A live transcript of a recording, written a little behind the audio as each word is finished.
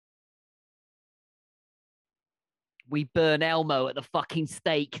We burn Elmo at the fucking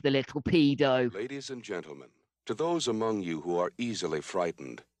stake, the little pedo. Ladies and gentlemen, to those among you who are easily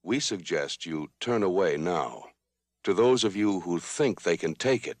frightened, we suggest you turn away now. To those of you who think they can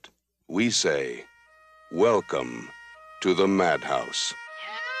take it, we say, welcome to the madhouse.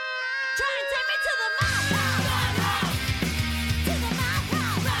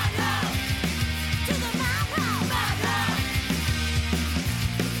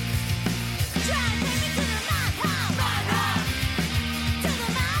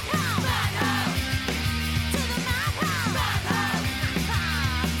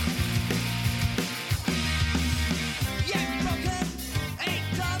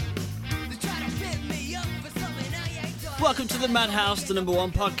 Welcome to the Madhouse, the number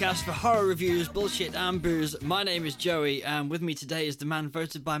one podcast for horror reviews, bullshit and booze. My name is Joey, and with me today is the man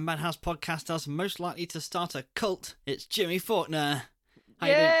voted by Madhouse Podcasters most likely to start a cult. It's Jimmy Faulkner. How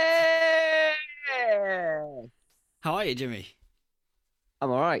you doing? How are you, Jimmy?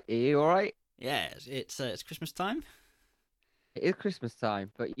 I'm alright. Are you alright? Yeah, it's Christmas time. It is Christmas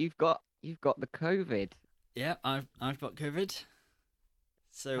time, but you've got the COVID. Yeah, I've got COVID.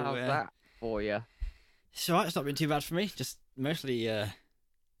 So how's that for you? It's alright, it's not been too bad for me. Just mostly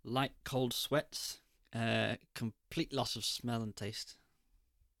light cold sweats, complete loss of smell and taste.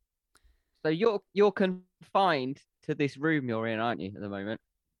 So you're confined to this room you're in, aren't you, at the moment?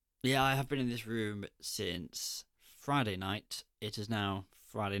 Yeah, I have been in this room since Friday night. It is now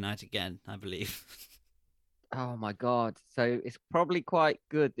Friday night again, I believe. Oh my god. So it's probably quite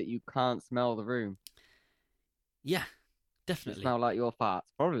good that you can't smell the room. Yeah, definitely. Smell like your farts,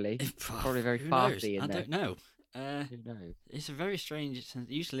 probably. Probably very farty in there. I don't know. Who knows? It's a very strange sense.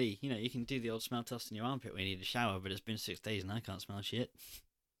 Usually, you can do the old smell test in your armpit when you need a shower, but it's been 6 days and I can't smell shit.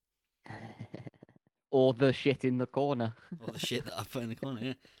 Or the shit in the corner. Or the shit that I put in the corner,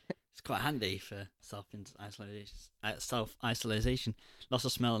 yeah. It's quite handy for self-isolation. Loss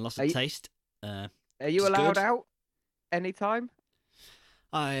of smell and loss of taste. Are you allowed out anytime?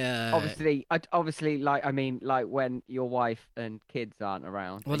 Obviously, like when your wife and kids aren't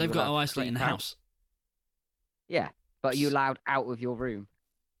around. Well, they've got to isolate in the house. Yeah, but are you allowed out of your room?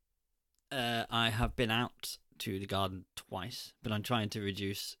 I have been out to the garden twice, but I'm trying to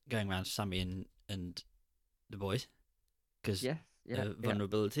reduce going around Sammy and the boys because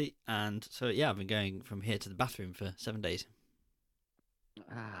vulnerability. And so, yeah, I've been going from here to the bathroom for 7 days.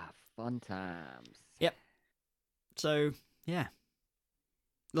 Ah, fun times. Yep. So, yeah.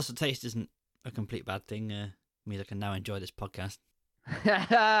 Loss of taste isn't a complete bad thing. Means I can now enjoy this podcast.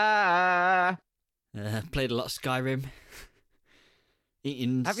 Played a lot of Skyrim.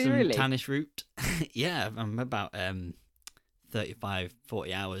 Eating some tannish root. Yeah, I'm about 35,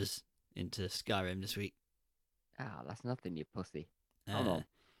 40 hours into Skyrim this week. Ah, that's nothing, you pussy. Come on.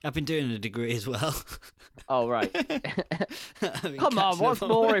 I've been doing a degree as well. Oh, right. Come on, what's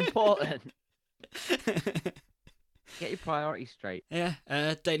more important? Get your priorities straight. Yeah,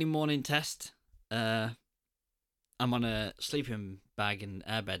 daily morning test. I'm on a sleeping bag and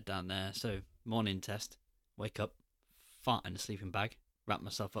airbed down there, so morning test. Wake up, fart in a sleeping bag, wrap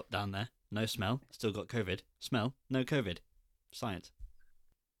myself up down there. No smell, still got COVID. Smell, no COVID. Science.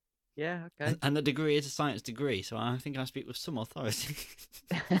 Yeah, okay. And the degree is a science degree, so I think I speak with some authority.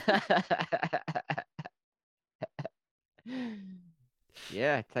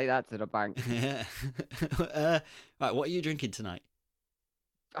 Yeah, take that to the bank. Yeah. Right, what are you drinking tonight?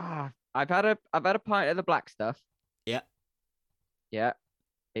 I've had a pint of the black stuff. Yeah. Yeah.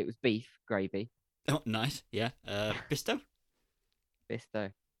 It was beef gravy. Oh, nice. Yeah. Bisto?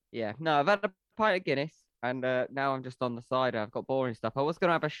 Bisto. Yeah. No, I've had a pint of Guinness, and now I'm just on the side. I've got boring stuff. I was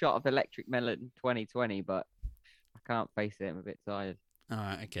gonna have a shot of Electric Melon 2020, but I can't face it. I'm a bit tired. All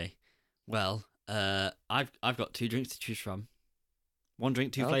right. Okay. Well, I've got 2 drinks to choose from. 1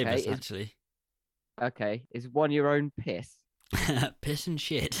 drink, 2 flavors, actually. Okay. Is one your own piss? Piss and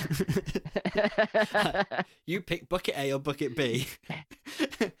shit. You pick bucket A or bucket B.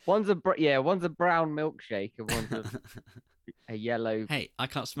 One's a brown milkshake and one's a yellow. Hey, I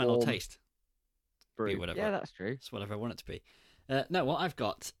can't smell or taste. Brew. Whatever. Yeah, that's true. It's whatever I want it to be. No, what I've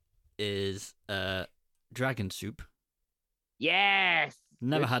got is dragon soup. Yes.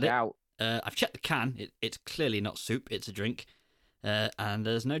 Never had it. I've checked the can. It's clearly not soup. It's a drink. And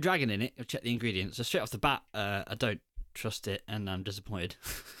there's no dragon in it. I've checked the ingredients. So straight off the bat, I don't trust it, and I'm disappointed.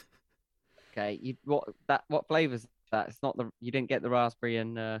 Okay, what flavours is that? It's not you didn't get the raspberry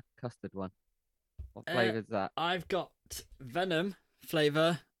and custard one. What flavour is that? I've got venom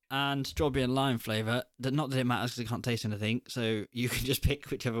flavour and strawberry and lime flavour. Not that it matters because I can't taste anything, so you can just pick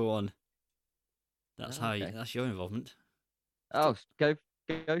whichever one. That's that's your involvement. Oh, go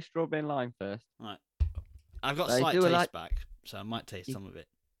strawberry and lime first. Right. I've got They slight do taste like- back, so I might taste You- some of it.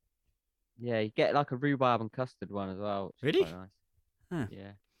 Yeah, you get like a rhubarb and custard one as well. Which is Really? quite nice. Huh.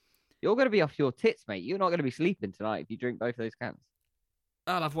 Yeah. You're going to be off your tits, mate. You're not going to be sleeping tonight if you drink both those cans.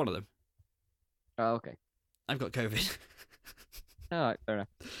 I'll have one of them. Oh, okay. I've got COVID. All right, fair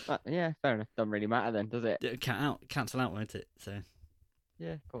enough. Yeah, fair enough. Doesn't really matter then, does it? It'll cancel out, won't it? So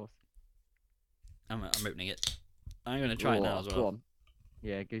Yeah, of course. I'm opening it. I'm going to try it now as Go well. on.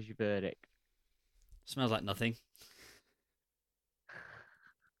 Yeah, gives you verdict. Smells like nothing.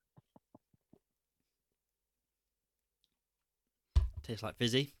 Tastes like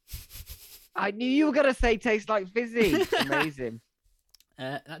fizzy. I knew you were going to say tastes like fizzy. Amazing.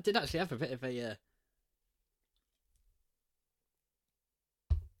 That did actually have a bit of a.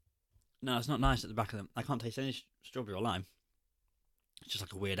 No, it's not nice at the back of them. I can't taste any strawberry or lime. It's just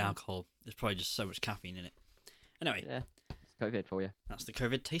like a weird alcohol. There's probably just so much caffeine in it. Anyway, Yeah, it's COVID for you. that's the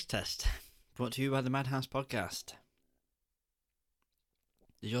COVID taste test. Brought to you by the Madhouse Podcast.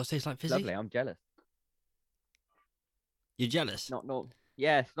 Did yours taste like fizzy? Lovely, I'm jealous. You're jealous? Not normal.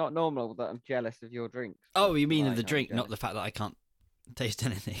 Yeah, it's not normal that I'm jealous of your drinks. Oh, you mean of Fine, the I'm drink, not jealous. the fact that I can't taste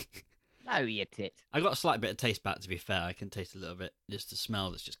anything. No, you tit. I got a slight bit of taste back, to be fair. I can taste a little bit. Just the smell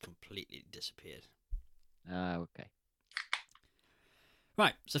that's just completely disappeared. Okay.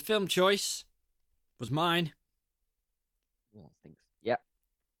 Right, so film choice was mine. Well, thanks. Yep.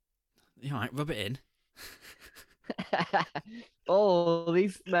 You alright, rub it in. Oh,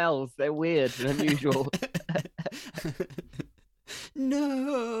 these smells, they're weird and unusual.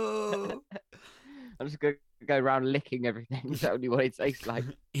 No! I'm just going to go around licking everything. That's only what it tastes like.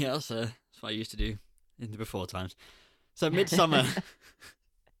 Yeah, that's what I used to do in the before times. So, Midsommar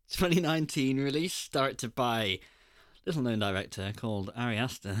 2019 release, directed by little known director called Ari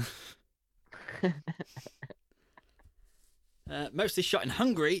Aster. Mostly shot in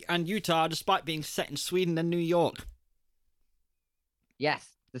Hungary and Utah, despite being set in Sweden and New York. Yes,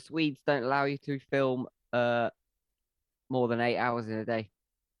 the Swedes don't allow you to film more than 8 hours in a day.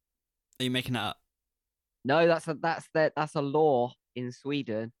 Are you making that up? No, that's a law in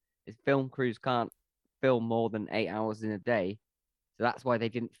Sweden. Is film crews can't film more than 8 hours in a day. So that's why they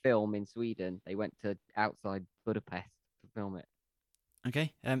didn't film in Sweden. They went to outside Budapest to film it.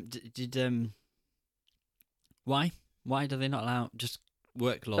 Okay. Why? Why do they not allow just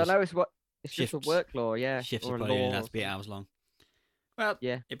work laws? So no, it's just Shifts. a work law, yeah. Shifts or are a probably law going to or have to be 8 something. hours long. Well,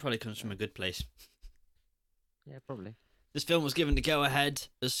 Yeah. it probably comes from a good place. Yeah, probably. This film was given the go-ahead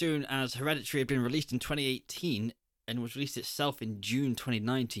as soon as Hereditary had been released in 2018 and was released itself in June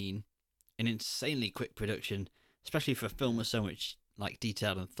 2019. An insanely quick production, especially for a film with so much like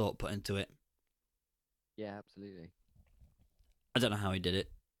detail and thought put into it. Yeah, absolutely. I don't know how he did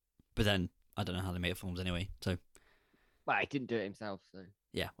it, but then I don't know how they make films anyway. So Well, he didn't do it himself, so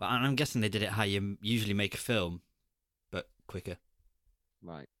yeah, well, I'm guessing they did it how you usually make a film, but quicker.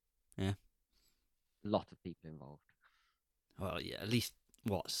 right. Yeah. A lot of people involved. Well, yeah, at least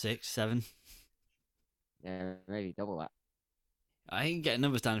what 6, 7. Yeah, maybe double that. I can get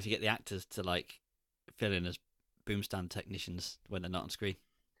numbers down if you get the actors to like fill in as boomstand technicians when they're not on screen.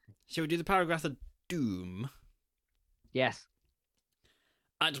 Shall we do the paragraph of doom? Yes.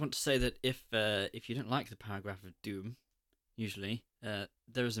 I just want to say that if you don't like the paragraph of doom, usually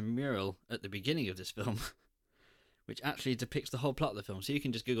there is a mural at the beginning of this film, which actually depicts the whole plot of the film. So you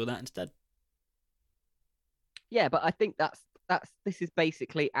can just Google that instead. Yeah, but I think this is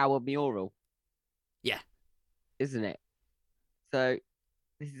basically our mural. Yeah. Isn't it? So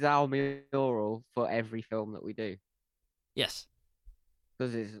this is our mural for every film that we do. Yes.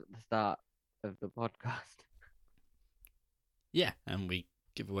 Because it's the start of the podcast. Yeah, and we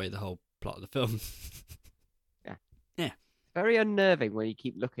give away the whole plot of the film. It's very unnerving when you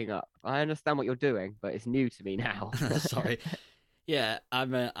keep looking up. I understand what you're doing, but it's new to me now. Sorry. Yeah,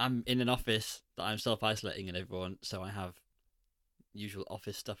 I'm in an office that I'm self-isolating in everyone, so I have usual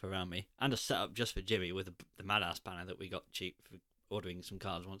office stuff around me and a setup just for Jimmy with the Madass banner that we got cheap for ordering some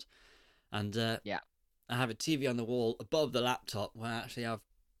cards once. And Yeah. I have a TV on the wall above the laptop where I actually have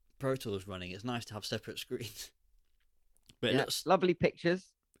Pro Tools running. It's nice to have separate screens. But it Yeah, looks lovely pictures.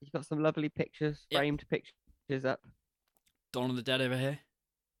 You've got some lovely pictures, Yep. framed pictures up. Dawn of the Dead over here.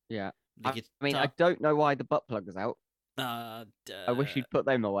 Yeah. The I mean, I guitar- don't know why the butt plug is out. I I wish you'd put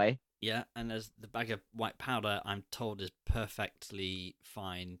them away. Yeah, and there's the bag of white powder, I'm told, is perfectly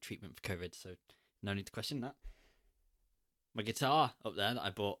fine treatment for COVID, so no need to question that. My guitar up there that I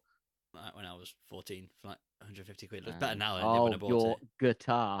bought when I was 14 for like 150 quid. It looks better now than it did when I bought your it.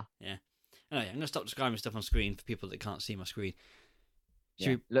 guitar. Anyway, I'm going to stop describing stuff on screen for people that can't see my screen.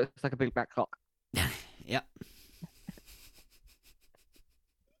 Yeah. Looks like a big black clock. Yeah.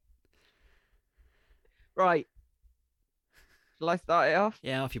 Right. Shall I start it off?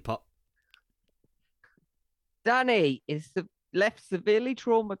 Yeah, off you pop. Danny is left severely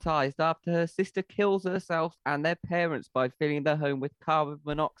traumatized after her sister kills herself and their parents by filling their home with carbon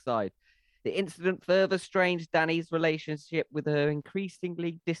monoxide. The incident further strains Danny's relationship with her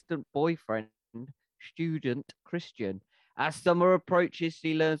increasingly distant boyfriend, student Christian. As summer approaches,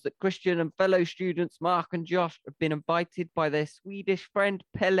 she learns that Christian and fellow students Mark and Josh have been invited by their Swedish friend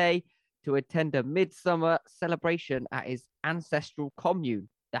Pele to attend a midsummer celebration at his ancestral commune,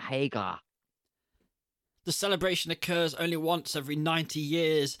 the Hagar. The celebration occurs only once every 90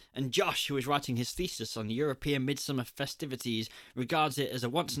 years, and Josh, who is writing his thesis on European midsummer festivities, regards it as a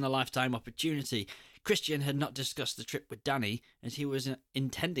once-in-a-lifetime opportunity. Christian had not discussed the trip with Danny, as he was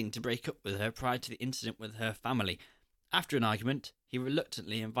intending to break up with her prior to the incident with her family. After an argument, he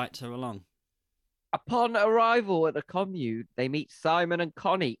reluctantly invites her along. Upon arrival at the commune, they meet Simon and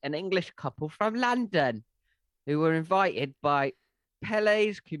Connie, an English couple from London, who were invited by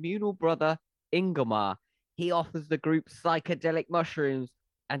Pele's communal brother, Ingomar. He offers the group psychedelic mushrooms,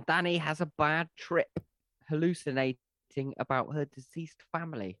 and Danny has a bad trip, hallucinating about her deceased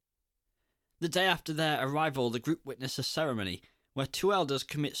family. The day after their arrival, the group witness a ceremony where two elders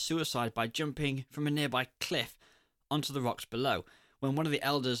commit suicide by jumping from a nearby cliff onto the rocks below. When one of the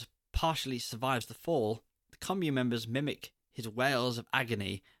elders partially survives the fall, the commune members mimic his wails of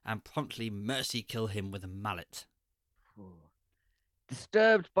agony and promptly mercy kill him with a mallet.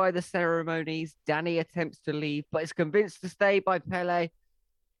 Disturbed by the ceremonies, Danny attempts to leave, but is convinced to stay by Pele.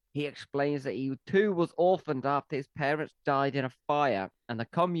 He explains that he too was orphaned after his parents died in a fire, and the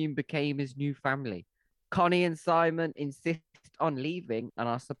commune became his new family. Connie and Simon insist on leaving and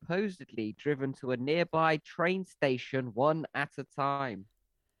are supposedly driven to a nearby train station one at a time.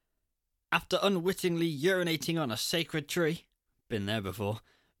 After unwittingly urinating on a sacred tree, been there before,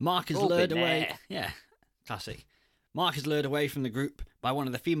 Mark is lured away. Yeah, classic. Mark is lured away from the group by one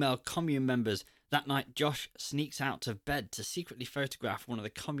of the female commune members. That night, Josh sneaks out of bed to secretly photograph one of the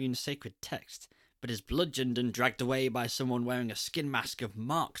commune's sacred texts, but is bludgeoned and dragged away by someone wearing a skin mask of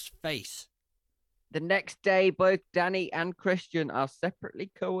Mark's face. The next day, both Danny and Christian are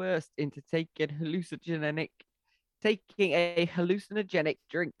separately coerced into taking a hallucinogenic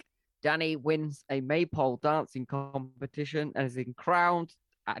drink. Danny wins a maypole dancing competition and is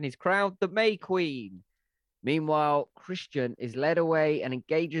crowned the May Queen. Meanwhile, Christian is led away and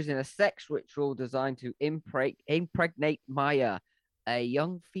engages in a sex ritual designed to impregnate Maya, a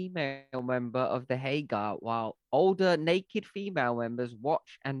young female member of the Hagar, while older naked female members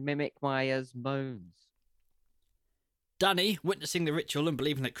watch and mimic Maya's moans. Danny, witnessing the ritual and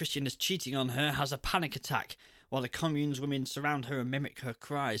believing that Christian is cheating on her, has a panic attack, while the commune's women surround her and mimic her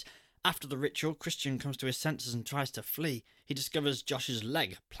cries. After the ritual, Christian comes to his senses and tries to flee. He discovers Josh's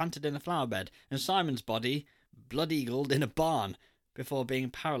leg planted in a flower bed and Simon's body blood-eagled in a barn before being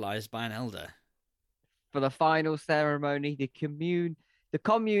paralysed by an elder. For the final ceremony, the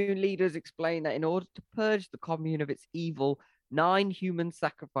commune leaders explain that in order to purge the commune of its evil, 9 human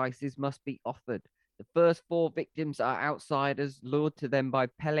sacrifices must be offered. The first 4 victims are outsiders lured to them by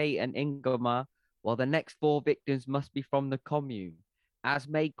Pele and Ingomar, while the next 4 victims must be from the commune. As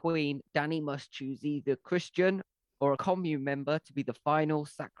May Queen, Danny must choose either Christian or a commune member to be the final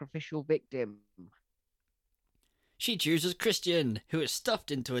sacrificial victim. She chooses Christian, who is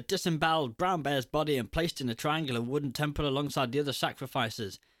stuffed into a disemboweled brown bear's body and placed in a triangular wooden temple alongside the other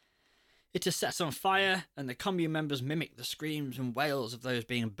sacrifices. It is set on fire, and the commune members mimic the screams and wails of those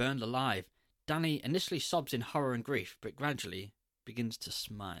being burned alive. Danny initially sobs in horror and grief, but gradually begins to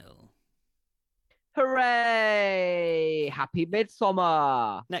smile. Hooray! Happy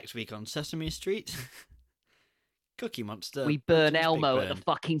Midsommar! Next week on Sesame Street, Cookie Monster. We burn Elmo at the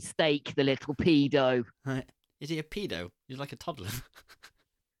fucking stake, the little pedo. Is he a pedo? He's like a toddler.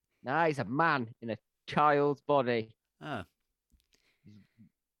 Nah, he's a man in a child's body. Oh.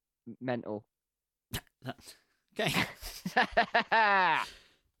 He's mental. Okay.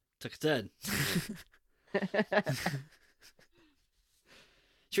 Took a turn.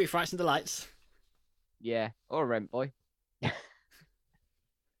 Should we frighten the lights? Yeah, or a rent boy. We're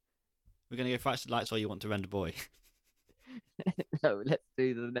going to go frighten the lights, or you want to rent a boy? No, let's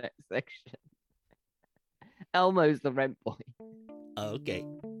do the next section. Elmo's the rent boy. Okay.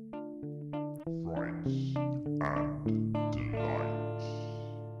 Frights and delights.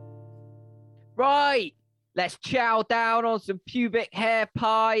 Right, let's chow down on some pubic hair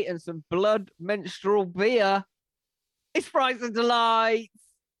pie and some blood menstrual beer. It's Frights and Delights.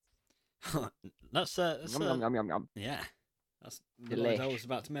 That's Yum, yum, yum, yum. yeah. That's the noise I was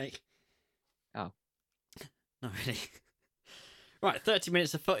about to make. Oh. Not really. Right, 30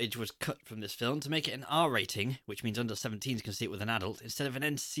 minutes of footage was cut from this film to make it an R rating, which means under 17s can see it with an adult, instead of an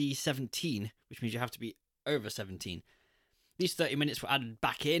NC-17, which means you have to be over 17. These 30 minutes were added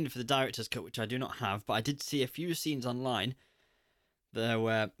back in for the director's cut, which I do not have, but I did see a few scenes online. There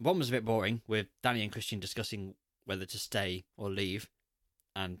were one was a bit boring, with Danny and Christian discussing whether to stay or leave,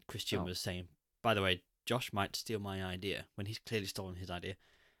 and Christian was saying, "By the way, Josh might steal my idea," when he's clearly stolen his idea.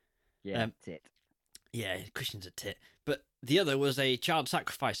 Yeah, tit. Yeah, Christian's a tit. But the other was a child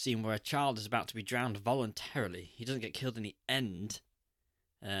sacrifice scene where a child is about to be drowned voluntarily. He doesn't get killed in the end,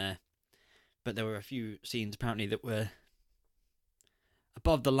 but there were a few scenes apparently that were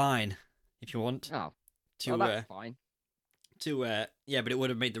above the line, if you want. Oh, well, that's fine. Yeah, but it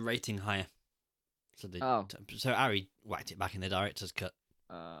would have made the rating higher. So Ari whacked it back in the director's cut,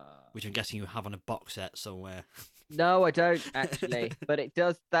 which I'm guessing you have on a box set somewhere. No, I don't actually, but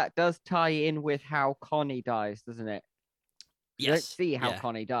that does tie in with how Connie dies, doesn't it? Yes. You don't see how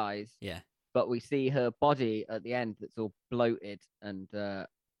Connie dies. Yeah. But we see her body at the end that's all bloated and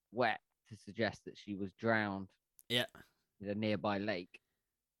wet to suggest that she was drowned. Yeah. In a nearby lake.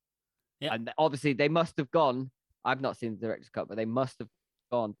 Yeah. And obviously they must have gone. I've not seen the director's cut, but they must have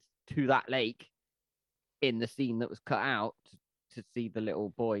gone to that lake in the scene that was cut out to see the little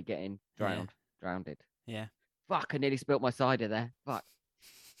boy getting drowned. Yeah. Fuck, I nearly spilt my cider there. Fuck.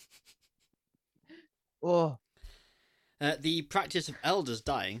 Oh. The practice of elders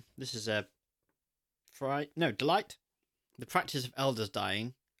dying. This is Delight. The practice of elders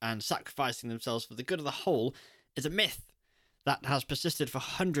dying and sacrificing themselves for the good of the whole is a myth that has persisted for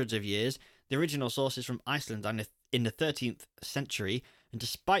hundreds of years. The original source is from Iceland and in the 13th century, and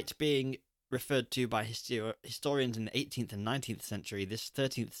despite being referred to by historians in the 18th and 19th century, this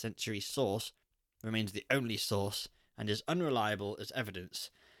 13th century source remains the only source and is unreliable as evidence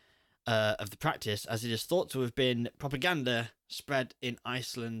of the practice, as it is thought to have been propaganda spread in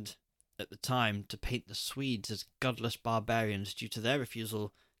Iceland at the time to paint the Swedes as godless barbarians due to their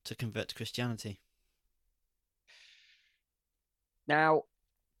refusal to convert to Christianity. Now,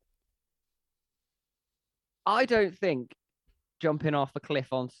 I don't think jumping off a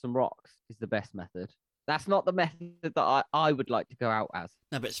cliff onto some rocks is the best method. That's not the method that I would like to go out as.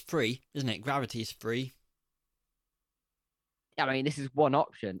 No, but it's free, isn't it? Gravity's free. I mean, this is one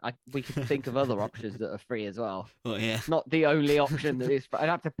option. We could think of other options that are free as well. Well, yeah. It's not the only option that is free. I'd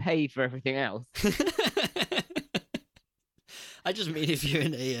have to pay for everything else. I just mean if you're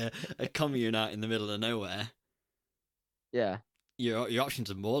in a commune out in the middle of nowhere. Yeah. Your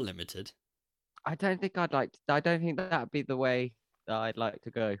options are more limited. I don't think that'd be the way that I'd like to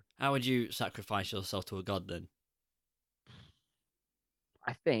go. How would you sacrifice yourself to a god then?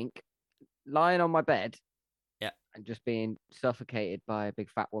 I think lying on my bed. Yeah. And just being suffocated by a big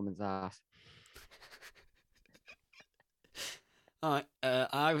fat woman's ass. All right.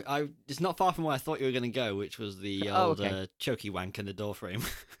 I it's not far from where I thought you were going to go, which was the old chokey wank in the door frame.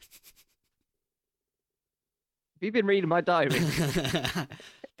 Have you been reading my diary?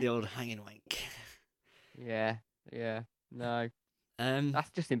 The old hanging wank. Yeah. No. Um,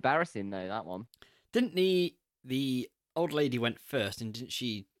 That's just embarrassing, though. That one. Didn't the old lady went first, and didn't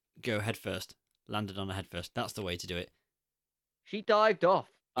she go head first? Landed on her head first. That's the way to do it. She dived off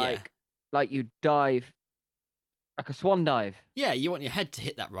like you dive, like a swan dive. Yeah, you want your head to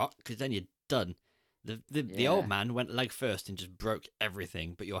hit that rock because then you're done. The old man went leg first and just broke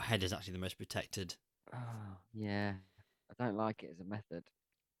everything, but your head is actually the most protected. Oh, yeah. I don't like it as a method.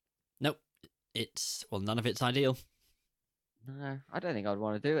 Nope. None of it's ideal. No, I don't think I'd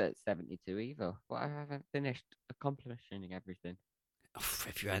want to do it at 72 either. But I haven't finished accomplishing everything.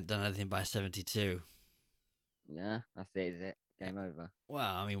 If you hadn't done anything by 72. Yeah, that's it, is it? Game over.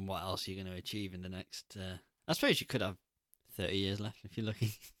 Well, I mean, what else are you going to achieve in the next... I suppose you could have 30 years left if you're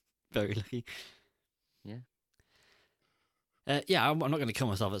lucky. Very lucky. Yeah. I'm not going to kill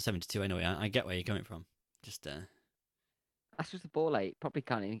myself at 72 anyway. I get where you're coming from. Just... That's just a ball ache. Probably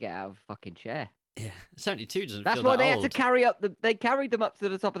can't even get out of a fucking chair. Yeah, 72 doesn't That's feel why that they old. had to carry up they carried them up to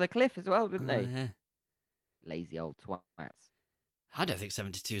the top of the cliff as well, didn't they? Yeah. Lazy old twats. I don't think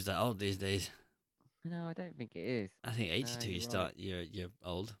 72 is that old these days. No, I don't think it is. I think 82 you're start you're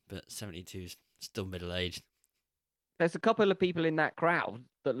old, but 72 is still middle aged. There's a couple of people in that crowd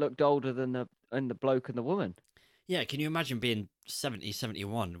that looked older than the bloke and the woman. Yeah, can you imagine being 70,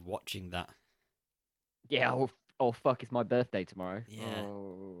 71 watching that? Yeah, oh fuck, it's my birthday tomorrow. Yeah.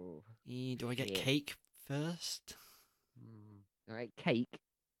 Oh. Do I get cake first? All right, cake,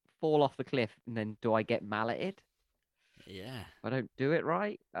 fall off the cliff, and then do I get malleted? Yeah. If I don't do it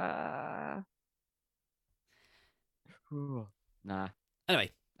right? Nah.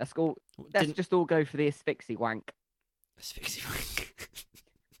 Anyway. Let's just all go for the asphyxie wank. Asphyxie wank.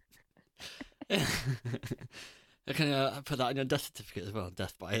 I can put that in your death certificate as well.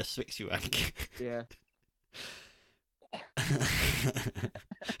 Death by asphyxie wank. Yeah.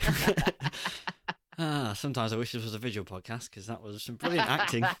 Sometimes I wish this was a visual podcast because that was some brilliant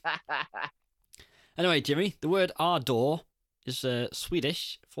acting. Anyway, Jimmy, the word ardor is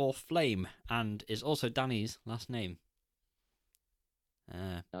Swedish for flame and is also Danny's last name.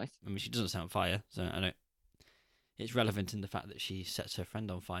 Nice. I mean, she doesn't set on fire, so I don't. It's relevant in the fact that she sets her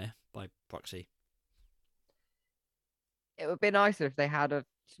friend on fire by proxy. It would be nicer if they had a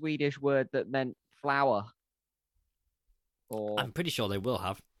Swedish word that meant flower or I'm pretty sure they will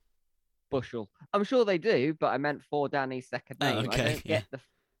have. bushel. I'm sure they do, but I meant for Danny's second Oh, name. okay, I don't get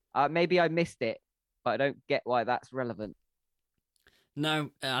the. Maybe I missed it, but I don't get why that's relevant. No,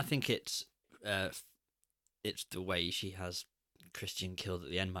 I think it's the way she has Christian killed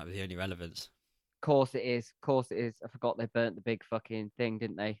at the end might be the only relevance. Course it is. Course it is. I forgot they burnt the big fucking thing,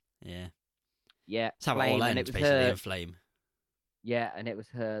 didn't they? Yeah. Yeah. That's how flame, it all and ends, it was basically, her. in flame. Yeah, and it was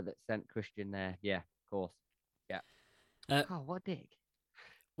her that sent Christian there. Yeah, of course. Yeah. Oh, what a dick.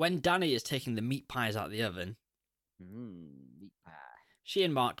 When Danny is taking the meat pies out of the oven, Meat pie. she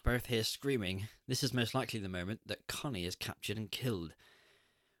and Mark both hear screaming. This is most likely the moment that Connie is captured and killed.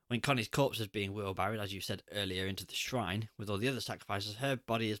 When Connie's corpse is being wheelbarrowed, as you said earlier, into the shrine, with all the other sacrifices, her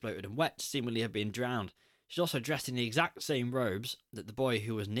body is bloated and wet, seemingly have been drowned. She's also dressed in the exact same robes that the boy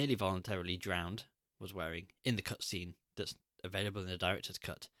who was nearly voluntarily drowned was wearing in the cutscene that's available in the director's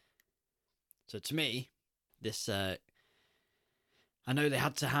cut. So to me, this... I know they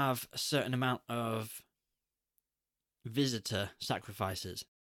had to have a certain amount of visitor sacrifices.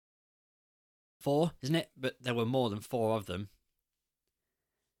 4, isn't it? But there were more than 4 of them.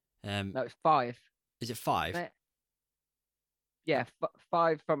 No, it's 5. Is it 5? Yeah,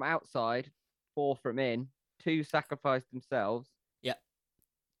 5 from outside, 4 from in. 2 sacrificed themselves. Yeah.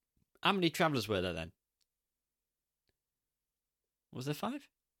 How many travellers were there then? Was there 5?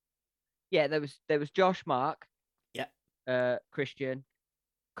 Yeah, there was Josh, Mark. Yeah. Christian,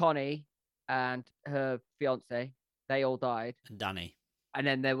 Connie, and her fiance. They all died. And Danny. And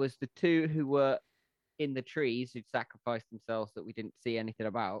then there was the 2 who were in the trees who'd sacrificed themselves that we didn't see anything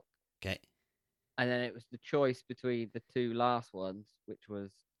about. Okay. And then it was the choice between the 2 last ones, which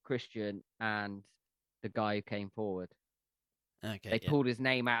was Christian and the guy who came forward. Okay. They pulled his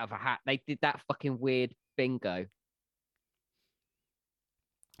name out of a hat. They did that fucking weird bingo.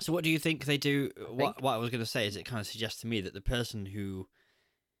 So what do you think they do? What I was going to say is it kind of suggests to me that the person who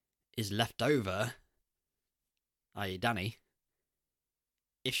is left over, i.e. Danny,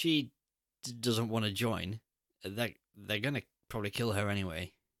 if she doesn't want to join, they're going to probably kill her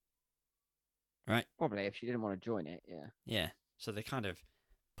anyway. Right? Probably if she didn't want to join it, yeah. Yeah. So they're kind of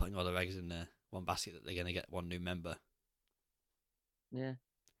putting all their eggs in one basket that they're going to get one new member. Yeah.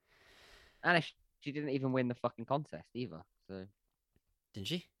 And if she didn't even win the fucking contest either, so... Didn't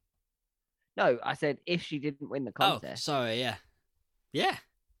she? No, I said if she didn't win the contest. Oh, sorry, yeah. Yeah.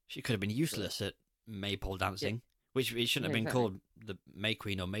 She could have been useless at maypole dancing, which it shouldn't have been called the May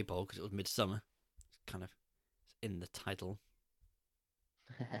Queen or Maypole because it was Midsummer. It's kind of in the title.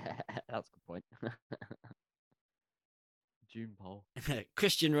 That's a good point. June pole.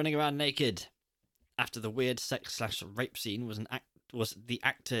 Christian running around naked. After the weird sex/rape scene was the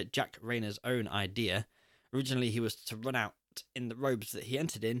actor Jack Rayner's own idea. Originally, he was to run out in the robes that he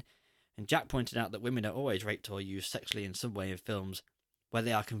entered in, and Jack pointed out that women are always raped or used sexually in some way in films where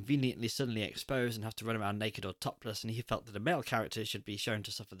they are conveniently suddenly exposed and have to run around naked or topless, and he felt that a male character should be shown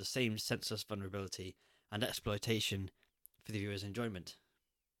to suffer the same senseless vulnerability and exploitation for the viewer's enjoyment.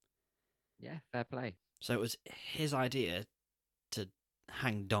 Yeah, fair play. So it was his idea to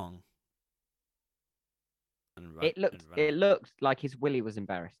hang dong. It looked like his willy was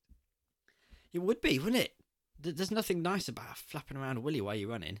embarrassed. It would be, wouldn't it? There's nothing nice about flapping around a willy while you're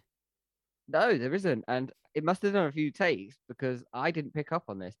running. No, there isn't. And it must have done a few takes because I didn't pick up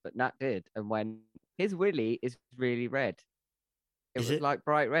on this, but Nat did. And when his willy is really red, it was like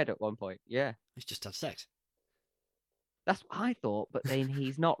bright red at one point. Yeah. He's just had sex. That's what I thought, but then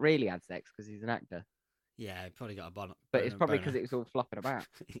he's not really had sex because he's an actor. Yeah, he probably got a bonnet. But it's probably because it was all flopping about.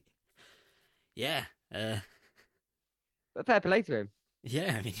 Yeah. But fair play to him.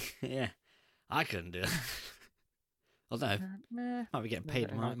 Yeah, I mean, yeah. I couldn't do it. Although, might be getting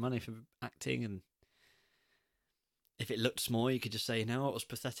paid money for acting, and if it looked small, you could just say, no, it was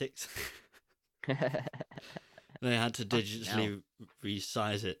pathetic. They had to digitally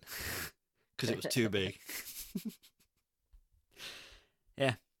resize it because it was too big.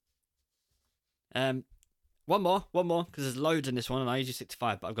 Yeah. One more, because there's loads in this one, and I usually stick to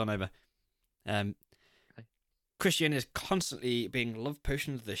 5, but I've gone over. Christian is constantly being love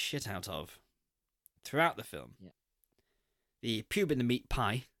potioned the shit out of throughout the film. Yeah. The pube in the meat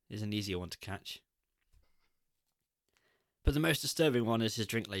pie is an easier one to catch. But the most disturbing one is his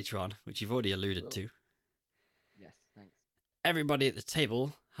drink later on, which you've already alluded to. Yes, thanks. Everybody at the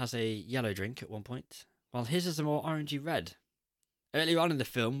table has a yellow drink at one point, while his is a more orangey red. Earlier on in the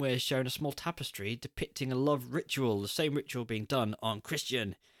film, we're shown a small tapestry depicting a love ritual, the same ritual being done on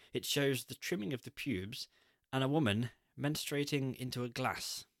Christian. It shows the trimming of the pubes and a woman menstruating into a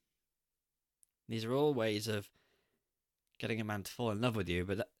glass. These are all ways of getting a man to fall in love with you,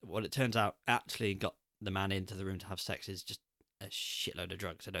 but what it turns out actually got the man into the room to have sex is just a shitload of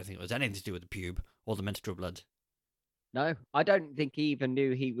drugs. I don't think it was anything to do with the pube or the menstrual blood. No, I don't think he even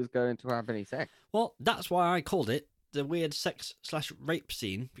knew he was going to have any sex. Well, that's why I called it the weird sex/rape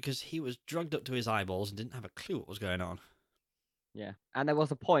scene, because he was drugged up to his eyeballs and didn't have a clue what was going on. Yeah, and there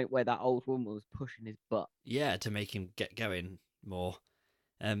was a point where that old woman was pushing his butt. Yeah, to make him get going more.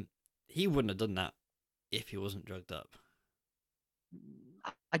 He wouldn't have done that if he wasn't drugged up.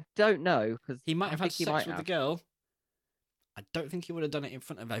 I don't know, because He might have had sex with the girl. I don't think he would have done it in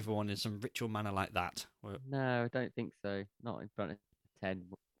front of everyone in some ritual manner like that. No, I don't think so. Not in front of 10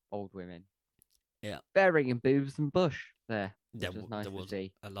 old women. Yeah. Burying boobs and bush there. There Which was nice to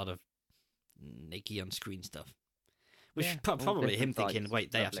see. a lot of naked on screen stuff. Which Yeah, probably all him different thinking, sides.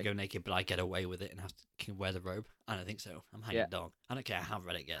 wait, they have to Lovely. go naked, but I get away with it and can wear the robe. I don't think so. I'm hanging Yeah. dog. I don't care how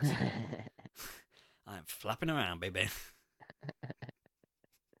red it gets. I'm flapping around, baby.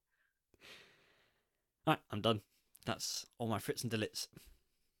 Right, I'm done. That's all my Fritz and Delits.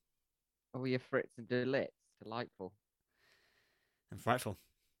 Oh, your Fritz and Delits. Delightful. And frightful.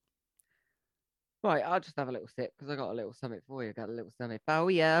 Right, I'll just have a little sip because I got a little something for you. I got a little something for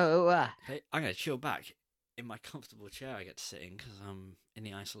you. Oh, Hey, I'm going to chill back in my comfortable chair I get to sit in because I'm in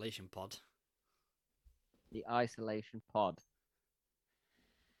the isolation pod. The isolation pod.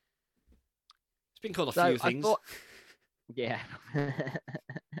 It's been called a So few I things. thought, yeah.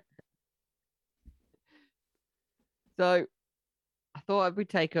 So I thought we'd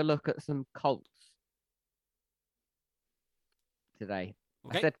take a look at some cults today.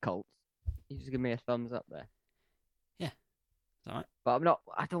 Okay. I said cults. You just give me a thumbs up there. All right. But I'm not.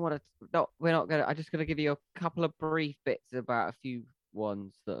 I don't want to. No, we're not gonna. I'm just gonna give you a couple of brief bits about a few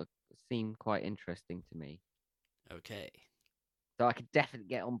ones that seem quite interesting to me. Okay. So I could definitely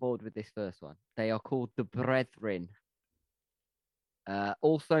get on board with this first one. They are called the Brethren,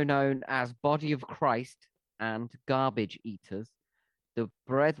 also known as Body of Christ and Garbage Eaters. The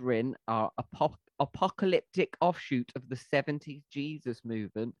Brethren are apocalyptic offshoot of the 70s Jesus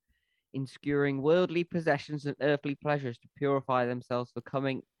movement, skewering worldly possessions and earthly pleasures to purify themselves for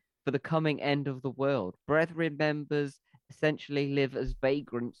the coming end of the world. Brethren members essentially live as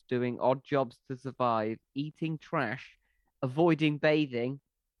vagrants, doing odd jobs to survive, eating trash, avoiding bathing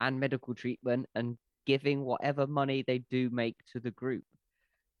and medical treatment, and giving whatever money they do make to the group.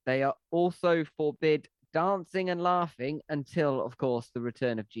 They are also forbid dancing and laughing until, of course, the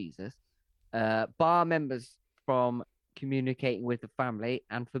return of Jesus. Bar members from communicating with the family,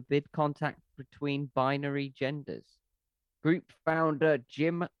 and forbid contact between binary genders. Group founder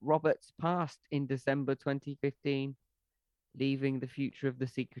Jim Roberts passed in December 2015, leaving the future of the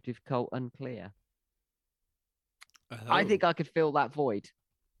secretive cult unclear. I think I could fill that void.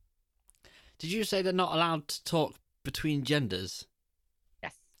 Did you say they're not allowed to talk between genders?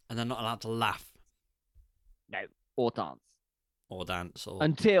 Yes. And they're not allowed to laugh? No. Or dance. Or dance? Or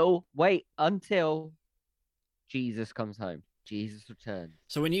Until Jesus comes home. Jesus returns.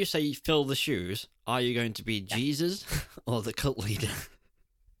 So when you say fill the shoes, are you going to be Jesus or the cult leader?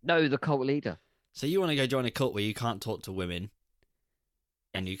 No, the cult leader. So you want to go join a cult where you can't talk to women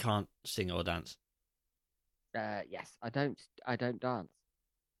and you can't sing or dance? Yes. I don't dance.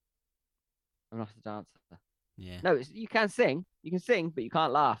 I'm not a dancer. Yeah. No, you can sing. You can sing, but you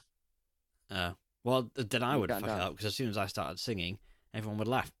can't laugh. Well, then I You would can't fuck it dance. up because as soon as I started singing, everyone would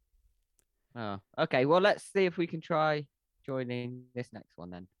laugh. Oh, okay. Well, let's see if we can try joining this next one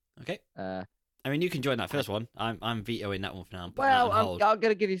then. Okay. I mean, you can join that first one. I'm vetoing that one for now. I'm Well, I'm hold. going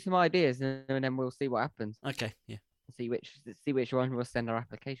to give you some ideas, and then we'll see what happens. Okay. Yeah. See which one we'll send our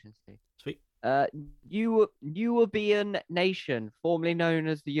applications to. Sweet. Nubian Nation, formerly known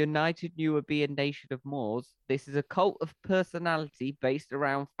as the United Nubian Nation of Moors. This is a cult of personality based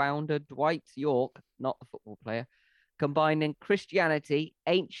around founder Dwight York, not the football player, combining Christianity,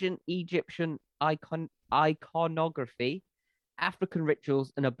 ancient Egyptian iconography, African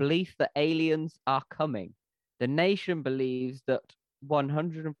rituals, and a belief that aliens are coming. The nation believes that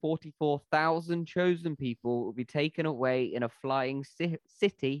 144,000 chosen people will be taken away in a flying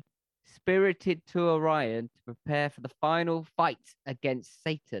city spirited to Orion to prepare for the final fight against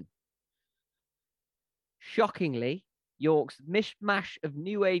Satan. Shockingly, York's mishmash of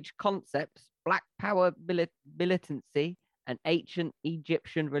New Age concepts, black power militancy, and ancient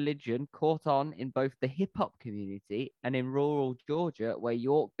Egyptian religion caught on in both the hip hop community and in rural Georgia, where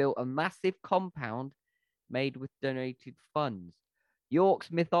York built a massive compound made with donated funds.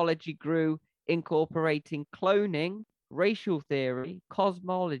 York's mythology grew, incorporating cloning, racial theory,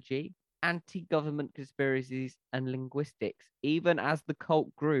 cosmology, anti-government conspiracies, and linguistics. Even as the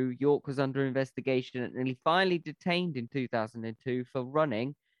cult grew, York was under investigation and nearly finally detained in 2002 for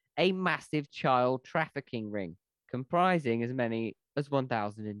running a massive child trafficking ring, comprising as many as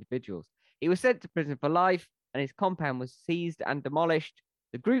 1,000 individuals. He was sent to prison for life, and his compound was seized and demolished.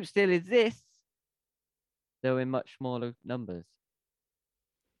 The group still exists, though in much smaller numbers.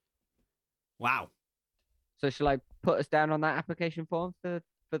 Wow. So shall I put us down on that application form for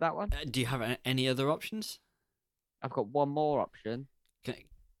that one? Do you have any other options? I've got one more option. Okay.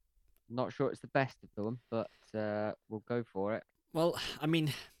 Not sure it's the best of them, but we'll go for it. Well, I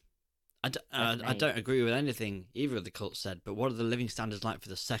mean, I don't agree with anything either of the cults said, but what are the living standards like for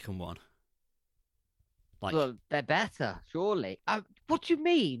the second one? Like, Well, they're better, surely. What do you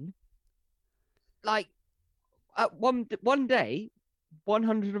mean? Like, one day,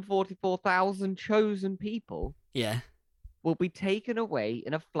 144,000 chosen people yeah. will be taken away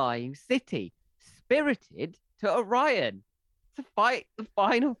in a flying city, spirited to Orion to fight the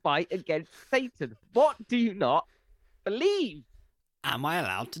final fight against Satan. What do you not believe? Am I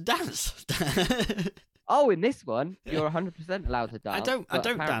allowed to dance? Oh, in this one, you're 100% allowed to dance. I don't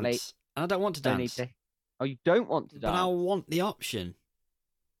dance. And I don't want to dance. Oh, you don't want to dance? But I want the option.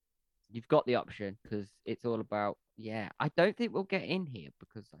 You've got the option because it's all about, yeah. I don't think we'll get in here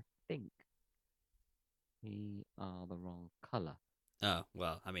because I think we are the wrong colour. Oh,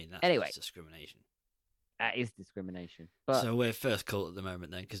 well, I mean, that's Anyway. discrimination. That is discrimination. But So we're first cult at the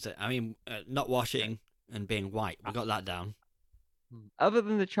moment then, because, I mean, not washing and being white, we got that down. other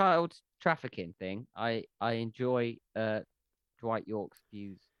than the child trafficking thing, I enjoy Dwight York's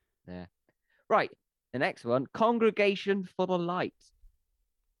views there. Right, the next one, Congregation for the Light.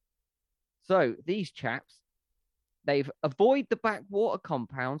 So these chaps, they've avoided the backwater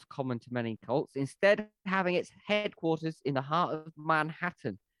compounds common to many cults, instead having its headquarters in the heart of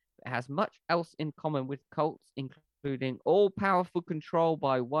Manhattan. It has much else in common with cults, including all-powerful control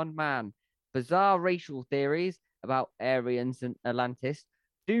by one man, bizarre racial theories about Aryans and Atlantis,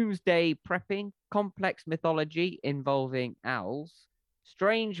 doomsday prepping, complex mythology involving owls,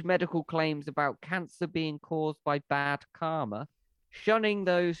 strange medical claims about cancer being caused by bad karma, shunning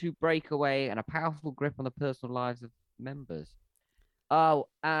those who break away, and a powerful grip on the personal lives of members. Oh,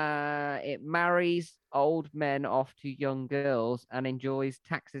 it marries old men off to young girls and enjoys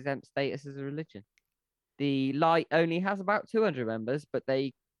tax-exempt status as a religion. The Light only has about 200 members, but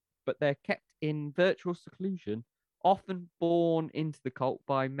they're kept in virtual seclusion, often born into the cult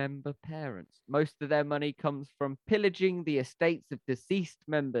by member parents. Most of their money comes from pillaging the estates of deceased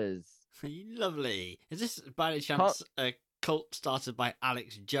members. Lovely. Is this by any chance a cult started by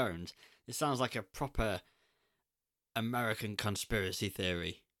Alex Jones? It sounds like a proper American conspiracy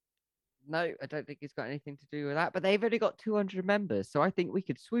theory. No, I don't think it's got anything to do with that, but they've only got 200 members, so I think we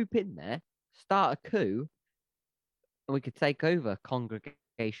could swoop in there, start a coup, and we could take over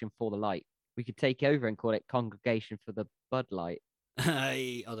Congregation for the Light. We could take over and call it Congregation for the Bud Light.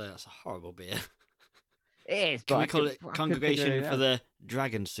 Although that's a horrible beer. It is, Can but we I call could- it I could Congregation figure it for out. the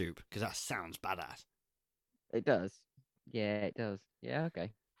Dragon Soup? Because that sounds badass. It does. Yeah, it does. Yeah,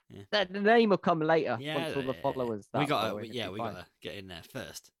 okay. Yeah. The name will come later Yeah, once all the followers start. we gotta following, it'll be fine. get in there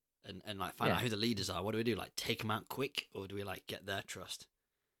first and like find Yeah. out who the leaders are. What do we do? Like take them out quick, or do we like get their trust?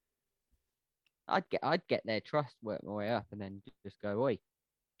 I'd get their trust, work my way up, and then just go, oi,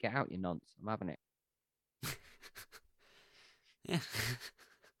 get out, you nonce. I'm having it. Yeah,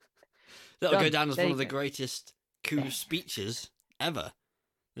 that'll go Done. down as There one you of the go. greatest coup speeches ever.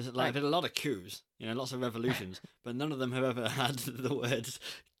 There's like been a lot of coups, lots of revolutions, but none of them have ever had the words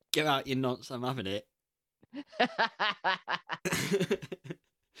 "Get out, you nonce, I'm having it."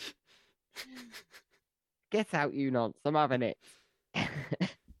 Get out, you nonce. I'm having it.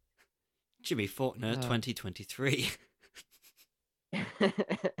 Jimmy Faulkner, 2023.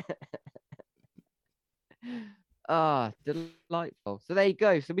 Ah, delightful. So there you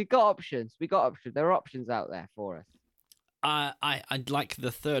go. So we got options. There are options out there for us. I'd like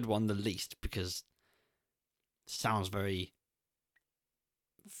the third one the least because it sounds very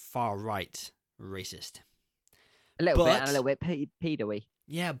far right racist. A little bit But- and a little bit pedo-y.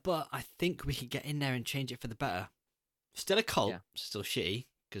 Yeah, but I think we could get in there and change it for the better. Still a cult, Yeah. still shitty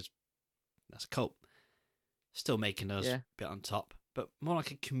because That's a cult. Still making us Yeah. a bit on top, but more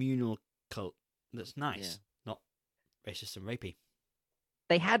like a communal cult that's nice, Yeah. not racist and rapey.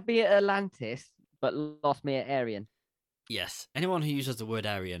 They had me at Atlantis, but lost me at Aryan. Yes, anyone who uses the word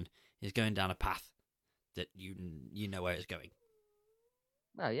Aryan is going down a path that you know where it's going.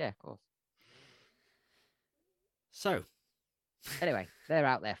 Oh yeah, of course. So Anyway, they're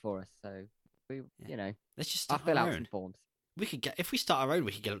out there for us, so we, let's just I'll start fill our out own. some forms. If we start our own,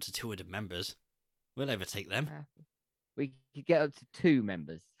 we could get up to 200 members. We'll overtake them. We could get up to 2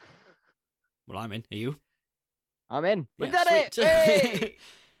 members. Well, I'm in. Are you? I'm in. We've Yeah, done it! sweet. Hey!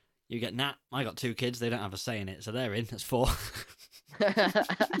 You get Nat. I got 2 kids. They don't have a say in it, so they're in. That's 4.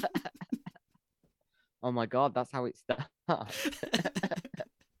 Oh my god, that's how it starts.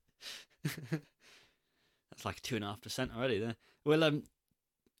 That's like 2.5% already there. Well,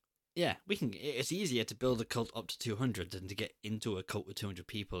 yeah, we can. It's easier to build a cult up to 200 than to get into a cult with 200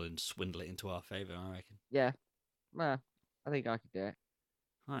 people and swindle it into our favor. I reckon. Yeah. Well, I think I could do it.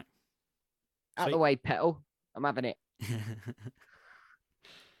 Right. Out Sweet. the way, Petal. I'm having it.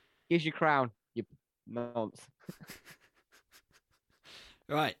 Here's your crown, you nonce.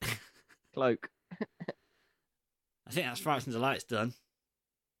 Right. Cloak. I think that's Frights and Delights done.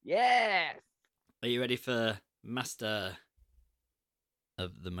 Yes! Are you ready for Master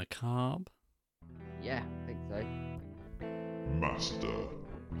of the Macabre? Yeah, I think so. Master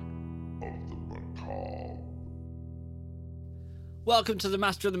of the Macabre. Welcome to the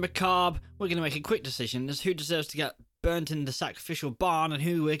Master of the Macabre. We're going to make a quick decision as who deserves to get burnt in the sacrificial barn and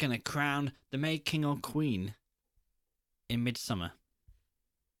who we're going to crown the May King or Queen in Midsommar.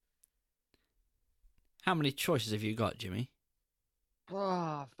 How many choices have you got, Jimmy?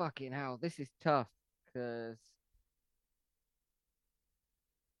 Oh, fucking hell. This is tough because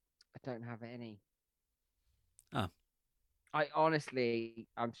I don't have any. Oh.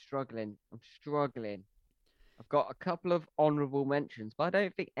 I'm struggling. I've got a couple of honourable mentions, but I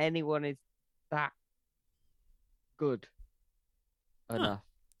don't think anyone is that good enough.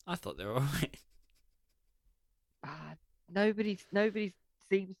 I thought they were alright. Nobody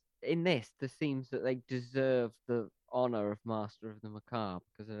seems in this. There seems that they deserve the honour of Master of the Macabre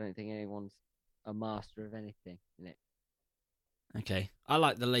because I don't think anyone's a master of anything in it. Okay. I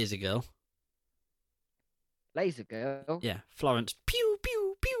like the laser girl. Laser Girl. Yeah. Florence. Pew,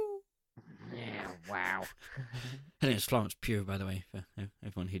 pew, pew. Yeah. Wow. I think it's Florence Pugh, by the way, for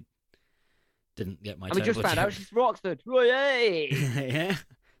everyone who didn't get my And we just found out she's from Oxford. Yay! Yeah.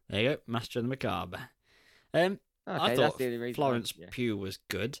 There you go. Master of the Macabre. I Okay, thought that's the only reason Florence yeah. Pugh was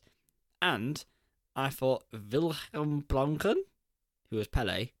good. And I thought Wilhelm Blanken, who was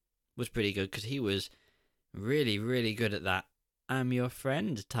Pele, was pretty good because he was really, really good at that I'm your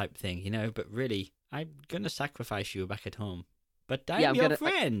friend type thing, but really, I'm going to sacrifice you back at home. But I'm your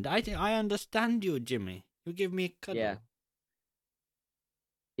friend. I understand you, Jimmy. You give me a cuddle. Yeah.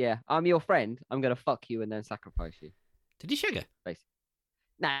 Yeah, I'm your friend. I'm going to fuck you and then sacrifice you. Did he shag her? Basically.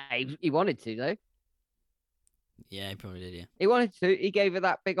 Nah, he wanted to, though. Yeah, he probably did, yeah. He wanted to. He gave her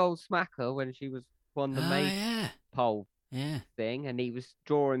that big old smacker when she was won the main pole thing, and he was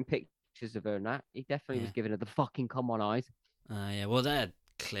drawing pictures of her and that. He definitely was giving her the fucking come on eyes. Yeah, well, they're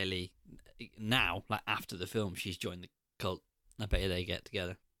clearly, now, like after the film, she's joined the cult. I bet you they get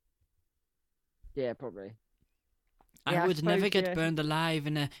together. Yeah, probably. I would never get burned alive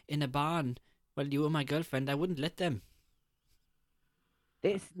in a barn. Well, you were my girlfriend. I wouldn't let them.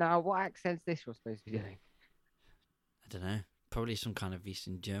 What accent's this you're supposed to be doing? I don't know. Probably some kind of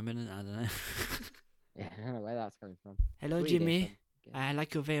Eastern German. I don't know. Yeah, I don't know where that's coming from. Hello, Swedish, Jimmy. I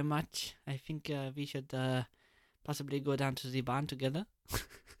like you very much. I think we should possibly go down to the barn together.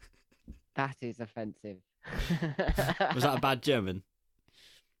 That is offensive. Was that a bad German?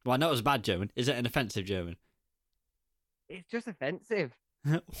 Well, I know it was a bad German. Is it an offensive German? It's just offensive.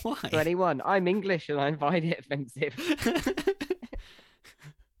 Why? To anyone. I'm English and I find it offensive.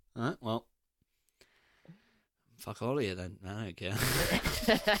 Well, fuck all of you then. I don't care.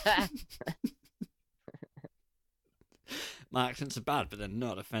 My accents are bad, but they're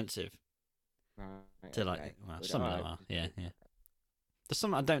not offensive. Right, To okay. well, Good, some of them alright. are. Yeah. There's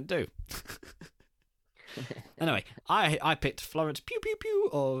some I don't do. Anyway, I picked Florence Pew Pew Pew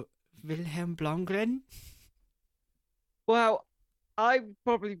or Wilhelm Blomgren. Well, I'd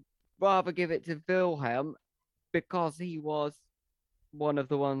probably rather give it to Wilhelm because he was one of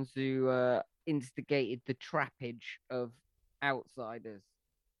the ones who instigated the trappage of outsiders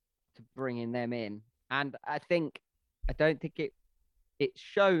to bringing them in. And I don't think it's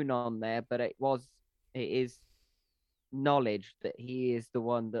shown on there, but it is knowledge that he is the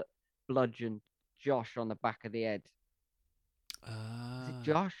one that bludgeoned Josh on the back of the head. Is it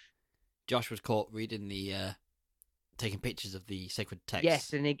Josh? Josh was caught reading the taking pictures of the sacred text.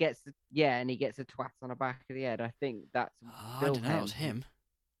 Yes, and he gets a twat on the back of the head. I think that's I don't know. It was Wilhelm. him.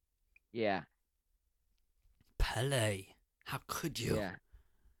 Yeah. Pele. How could you? Yeah.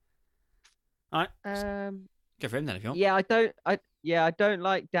 All right. Go for him then if you want. Yeah, I don't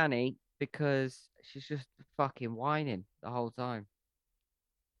like Danny because she's just fucking whining the whole time.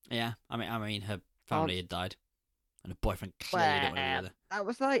 Yeah. I mean, her family had died, and her boyfriend clearly didn't want to be with her. That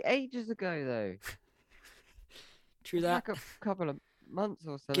was like ages ago, though. True It's that. like a couple of months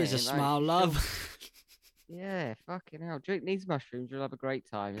or something. Gives a like, smile, she's love. Yeah, fucking hell. Drink these mushrooms, you'll have a great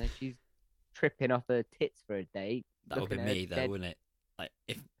time. And then she's tripping off her tits for a date. That would be looking at her me, though, dead wouldn't it? Like,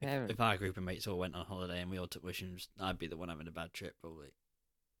 if our group of mates all went on holiday and we all took mushrooms, I'd be the one having a bad trip, probably.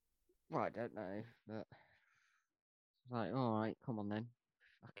 Well, I don't know, but it's like, all right, come on then.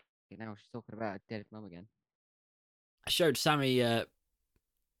 Fucking hell, she's talking about a dead mum again. I showed Sammy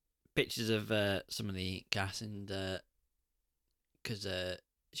pictures of some of the gas, and because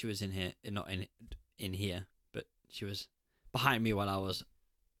she was in here, not in here, but she was behind me while I was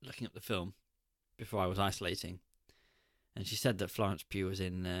looking up the film before I was isolating, and she said that Florence Pugh was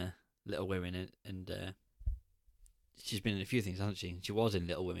in Little Women, and she's been in a few things, hasn't she? She was in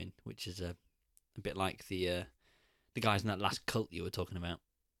Little Women, which is a bit like the guys in that last cult you were talking about.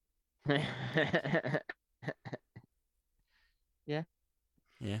 Yeah.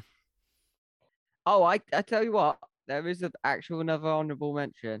 Yeah. Oh, I tell you what, there is another honourable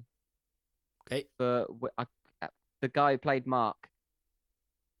mention. Okay. For the guy who played Mark,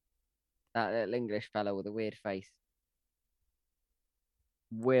 that little English fellow with a weird face,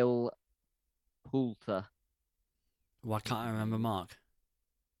 Will Poulter. Why can't I remember Mark?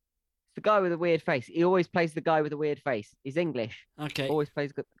 It's the guy with a weird face. He always plays the guy with a weird face. He's English. Okay. Always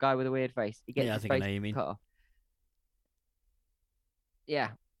plays the guy with a weird face. He gets Yeah, I his think I face know who you mean. cut off. Yeah.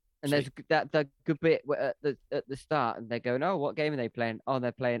 And Sweet. there's that good bit at the start, and they're going, "Oh, what game are they playing?" Oh,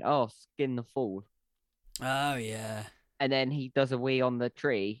 they're playing, Skin the Fool. Oh yeah. And then he does a wee on the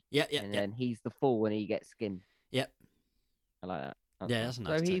tree. Yeah. And then he's the fool and he gets skinned. Yep. I like that. Yeah, that's a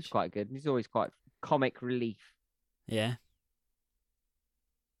nice So he's touch. quite good. He's always quite comic relief. Yeah.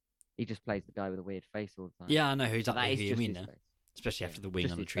 He just plays the guy with a weird face all the time. Yeah, I know But exactly that who is you just mean his now. face. Especially after the wing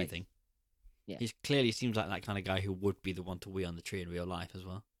just on the his tree face. thing. Yeah. He clearly seems like that kind of guy who would be the one to wee on the tree in real life as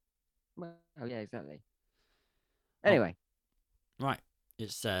well. Well, yeah, exactly. Anyway, Right.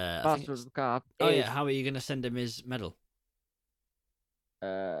 It's I think Master of the Carb. Oh yeah, how are you gonna send him his medal?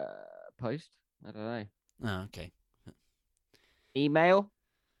 Post. I don't know. Oh, okay. Email.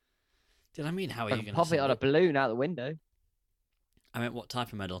 Did I mean how are I you can gonna pop it send on a balloon out the window. I meant what type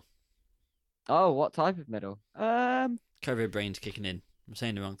of medal? Oh, what type of medal? COVID brain's kicking in. I'm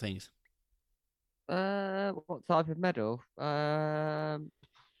saying the wrong things. What type of medal?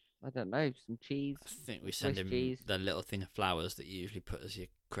 I don't know. Some cheese. I think we send Swiss him cheese. the little thing of flowers that you usually put as your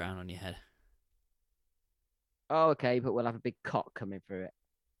crown on your head. Oh, okay, but we'll have a big cock coming through it.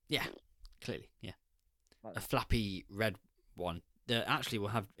 Yeah, clearly, yeah. Like A that. flappy red one. Actually, we'll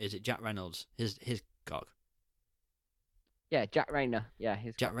have. Is it Jack Reynolds? His cock. Yeah, Jack Rayner. Yeah,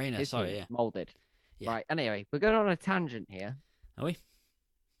 Jack Rayner. his Sorry, one's yeah. molded. Yeah. Right. Anyway, we're going on a tangent here. Are we?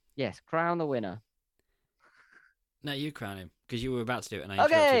 Yes, crown the winner. No, you crown him because you were about to do it and I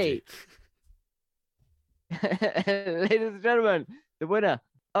Okay. interrupted you. Ladies and gentlemen, the winner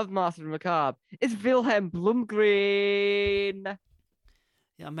of Master of the Macabre is Wilhelm Blumgren.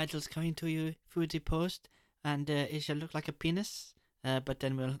 Yeah, medal's coming to you through the post, and it shall look like a penis. But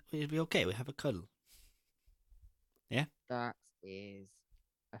then it'll be okay. We'll have a cuddle. Yeah. That is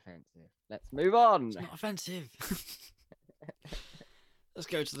offensive. Let's move on. It's not offensive. Let's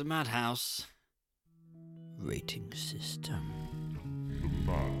go to the madhouse rating system.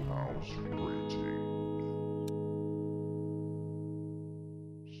 The Madhouse rating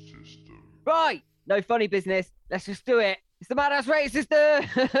system. Right. No funny business. Let's just do it. It's the Madhouse rating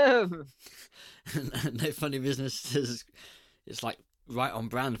system. No funny business. It's like right on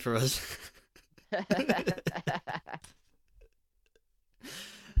brand for us.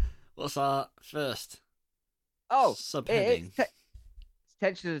 What's our first? Oh, Subheading. it's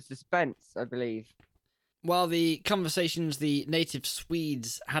tension and suspense, I believe. While the conversations the native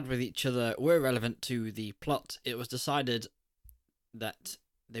Swedes had with each other were relevant to the plot, it was decided that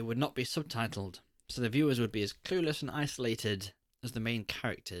they would not be subtitled, so the viewers would be as clueless and isolated as the main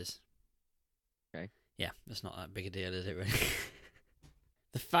characters. Okay. Yeah, that's not that big a deal, is it, really?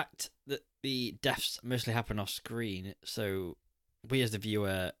 The fact that the deaths mostly happen off screen, so we as the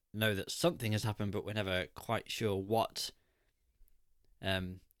viewer know that something has happened, but we're never quite sure what,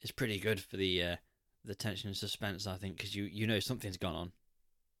 is pretty good for the tension and suspense, I think, because you know something's gone on.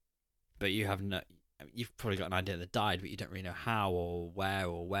 but you have no. You've probably got an idea that died, but you don't really know how or where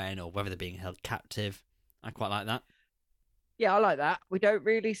or when or whether they're being held captive. I quite like that. Yeah, I like that. We don't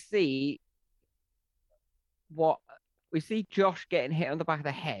really see what we see Josh getting hit on the back of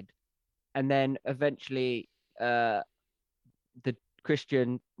the head, and then eventually the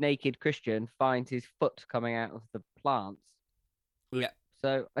naked Christian finds his foot coming out of the plants. Yeah.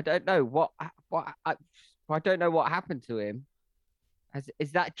 So I don't know I don't know what happened to him.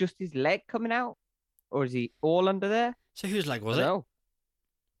 Is that just his leg coming out, or is he all under there? So whose leg was I it? don't know.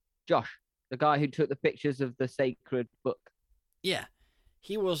 Josh, the guy who took the pictures of the sacred book. Yeah,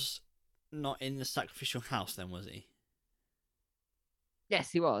 he was not in the sacrificial house then, was he?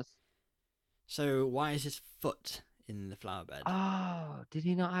 Yes, he was. So why is his foot in the flower bed? Oh, did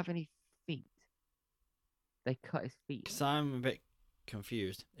he not have any feet? They cut his feet. Because I'm a bit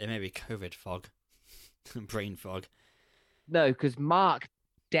confused. It may be COVID fog, brain fog. No, because Mark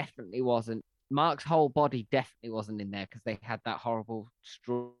definitely wasn't. Mark's whole body definitely wasn't in there because they had that horrible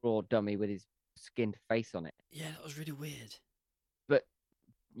straw dummy with his skinned face on it. Yeah, that was really weird. But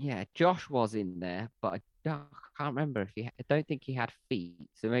yeah, Josh was in there, but I can't remember if I don't think he had feet,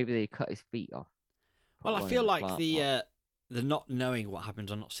 so maybe they cut his feet off. Well, I One feel in like plant the not knowing what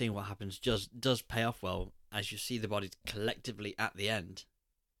happens or not seeing what happens just does pay off well as you see the bodies collectively at the end.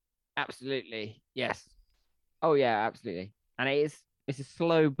 Absolutely, yes. Oh yeah, absolutely. And it's a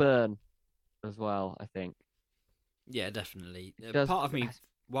slow burn as well, I think. Yeah, definitely. Does- Part of me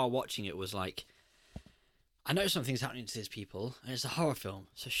while watching it was like, I know something's happening to these people, and it's a horror film,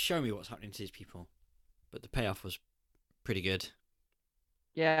 so show me what's happening to these people. But the payoff was pretty good.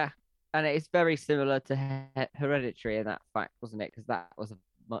 Yeah, and it's very similar to Hereditary in that fact, wasn't it? Because that was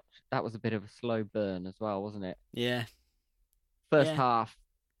a bit of a slow burn as well, wasn't it? Yeah. First Yeah. half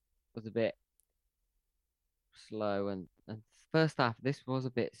was a bit slow, and first half this was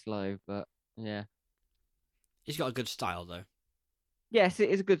a bit slow, but yeah. He's got a good style though. Yes, it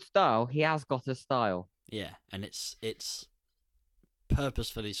is a good style. He has got a style. Yeah, and it's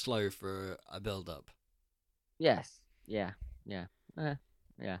purposefully slow for a build up. Yes. Yeah. Yeah.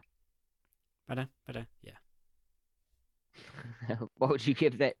 Yeah. Better, yeah. What would you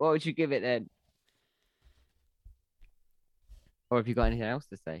give that? What would you give it then? Or have you got anything else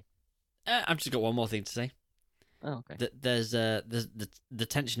to say? I've just got one more thing to say. Oh, okay. There's the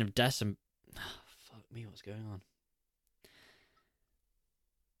tension of death and fuck me, what's going on?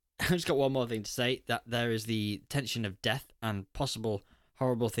 I've just got one more thing to say, that there is the tension of death and possible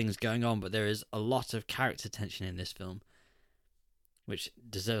horrible things going on, but there is a lot of character tension in this film, which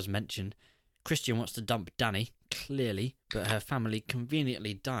deserves mention. Christian wants to dump Danny, clearly, but her family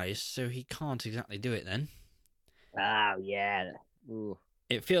conveniently dies, so he can't exactly do it then. Oh, yeah. Ooh.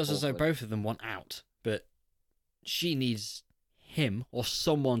 It feels as though Awkward. both of them want out, but she needs him or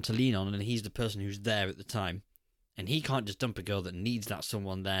someone to lean on, and he's the person who's there at the time. And he can't just dump a girl that needs that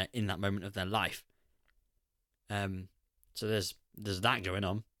someone there in that moment of their life. So there's that going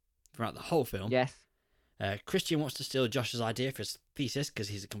on throughout the whole film. Yes. Christian wants to steal Josh's idea for his thesis because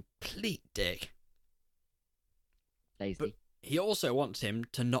he's a complete dick. Lazy. But he also wants him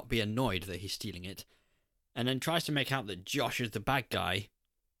to not be annoyed that he's stealing it, and then tries to make out that Josh is the bad guy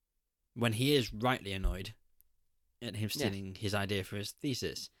when he is rightly annoyed at him stealing his idea for his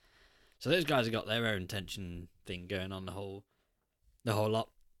thesis. So those guys have got their own tension thing going on the whole lot.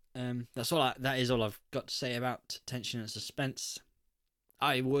 That is all I've got to say about tension and suspense.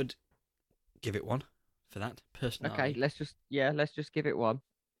 I would give it 1 for that personally. Okay, let's just give it 1.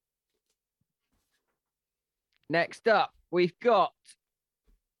 Next up, we've got,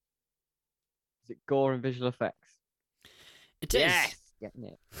 is it gore and visual effects? It is. Yes, getting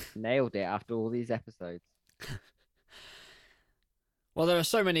it. Nailed it after all these episodes. Well, there are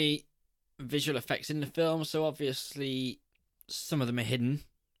so many visual effects in the film, so obviously some of them are hidden.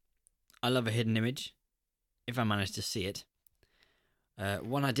 I love a hidden image, if I manage to see it.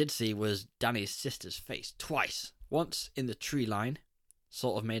 One I did see was Danny's sister's face twice. Once in the tree line,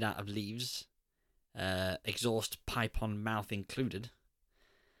 sort of made out of leaves, exhaust pipe on mouth included.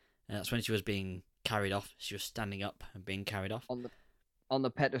 That's when she was being carried off. She was standing up and being carried off. On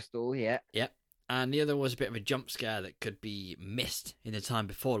the pedestal, yeah. Yep. And the other was a bit of a jump scare that could be missed in the time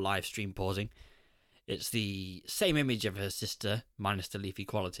before live stream pausing. It's the same image of her sister, minus the leafy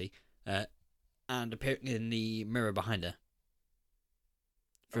quality, and appearing in the mirror behind her.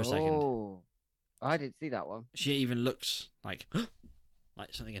 For a second. Oh, I didn't see that one. She even looks like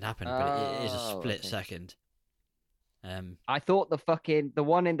something had happened, but it is a split okay. second. I thought the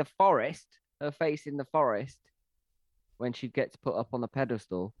one in the forest, her face in the forest, when she gets put up on the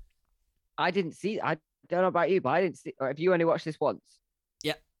pedestal. I didn't see. I don't know about you, but I didn't see. Or have you only watched this once?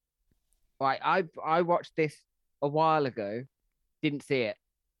 Yeah. Right, I watched this a while ago. Didn't see it.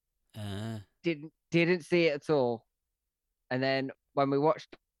 Didn't see it at all. And then when we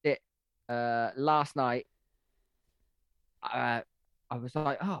watched it last night, I was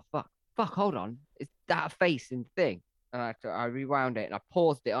like, oh fuck, hold on, is that a face in the thing? And I rewound it and I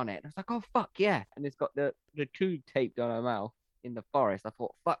paused it on it. And I was like, oh fuck yeah! And it's got the tube taped on her mouth in the forest. I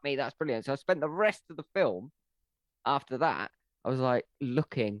thought, fuck me, that's brilliant. So I spent the rest of the film after that. I was like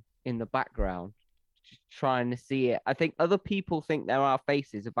looking in the background, just trying to see it. I think other people think there are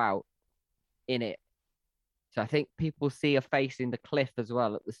faces about in it. So I think people see a face in the cliff as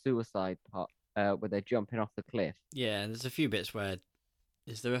well at the suicide part, where they're jumping off the cliff. Yeah, there's a few bits where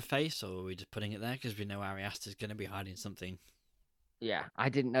is there a face, or are we just putting it there because we know Ari Aster's going to be hiding something? Yeah, I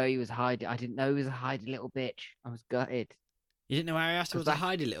didn't know he was hiding. I didn't know he was a hidey little bitch. I was gutted. You didn't know Ari Aster 'Cause was a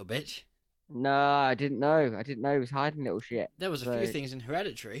hidey little bitch? No, I didn't know. I didn't know he was hiding little shit. There was a few things in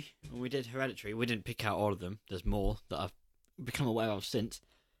Hereditary. When we did Hereditary, we didn't pick out all of them. There's more that I've become aware of since.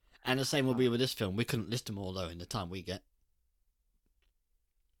 And the same will be with this film. We couldn't list them all, though, in the time we get.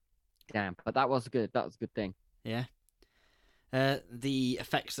 Damn, but that was good. That was a good thing. Yeah. The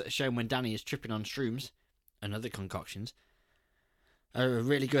effects that are shown when Danny is tripping on shrooms and other concoctions are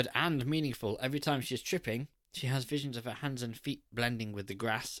really good and meaningful. Every time she's tripping, she has visions of her hands and feet blending with the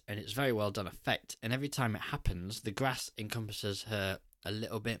grass, and it's very well done effect. And every time it happens, the grass encompasses her a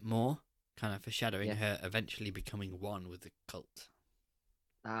little bit more, kind of foreshadowing her eventually becoming one with the cult.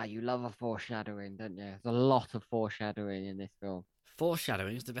 Ah, you love a foreshadowing, don't you? There's a lot of foreshadowing in this film.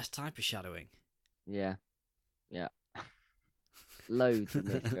 Foreshadowing is the best type of shadowing. Yeah. Yeah. Loads in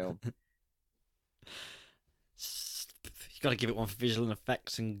this film. You've got to give it one for visual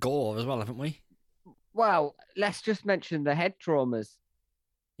effects and gore as well, haven't we? Well, let's just mention the head traumas.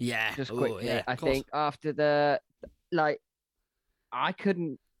 Yeah. Just quickly. Yeah, I think after the, like, I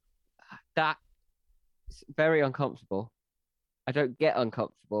couldn't, that's very uncomfortable. I don't get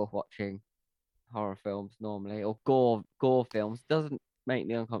uncomfortable watching horror films normally, or gore films. Doesn't make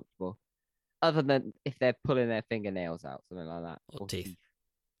me uncomfortable, other than if they're pulling their fingernails out, something like that, or teeth.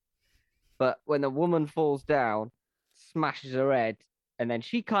 But when the woman falls down, smashes her head, and then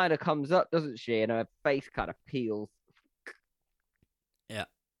she kind of comes up, doesn't she? And her face kind of peels. Yeah,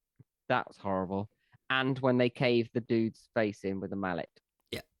 that was horrible. And when they cave the dude's face in with a mallet.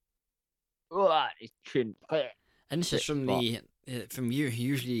 Yeah. His chin. And this is from from you who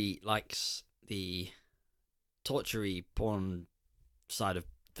usually likes the torture-y porn side of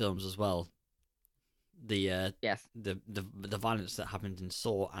films as well. The yes, the violence that happened in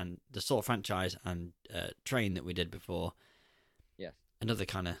Saw and the Saw franchise and Train that we did before. Yes, another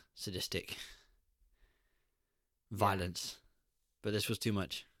kind of sadistic violence, but this was too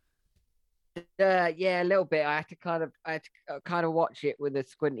much. Yeah, a little bit. I had to kind of watch it with the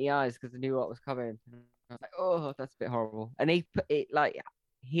squinty eyes because I knew what was coming. I was like, oh, that's a bit horrible. And he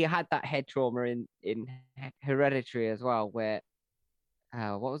had that head trauma in Hereditary as well, where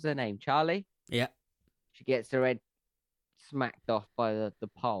what was her name? Charlie? Yeah. She gets her head smacked off by the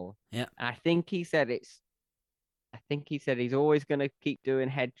pole. Yeah. And I think he said he's always gonna keep doing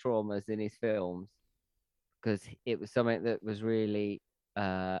head traumas in his films because it was something that was really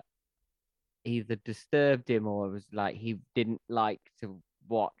either disturbed him or it was like he didn't like to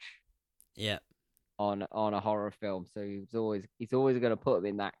watch. Yeah. On a horror film, so he's always going to put him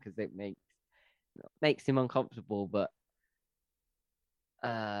in that because it makes him uncomfortable. But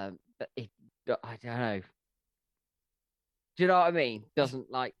I don't know. Do you know what I mean?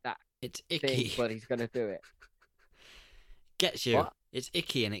 Doesn't like that. It's icky, thing, but he's going to do it. Gets you. What? It's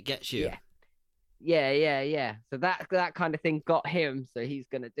icky and it gets you. Yeah. So that kind of thing got him, so he's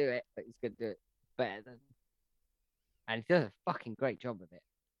going to do it, but he's going to do it better than. And he does a fucking great job of it.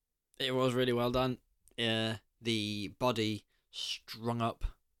 It was really well done. The body strung up.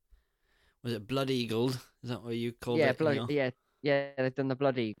 Was it blood eagled? Is that what you called it? Yeah. They've done the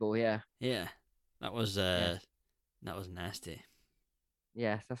blood eagle. Yeah. Yeah, that was that was nasty.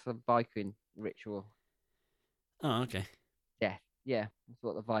 Yes, that's a Viking ritual. Oh, okay. Death. Yeah, that's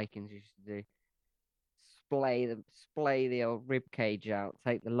what the Vikings used to do. Splay the old rib cage out,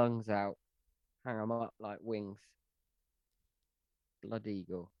 take the lungs out, hang them up like wings. Blood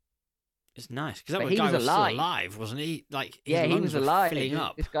eagle. It's nice because that guy was still alive, wasn't he? Like, his lungs he was alive. Filling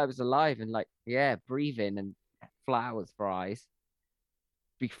up. This guy was alive and breathing and flowers for eyes.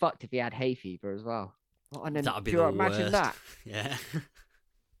 Be fucked if he had hay fever as well. That'd be the worst. Imagine that. Yeah.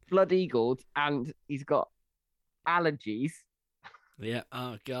 Blood eagled and he's got allergies. Yeah.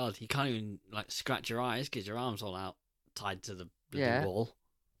 Oh god, you can't even scratch your eyes because your arm's all out, tied to the wall.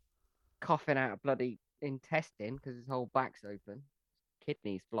 Coughing out a bloody intestine because his whole back's open.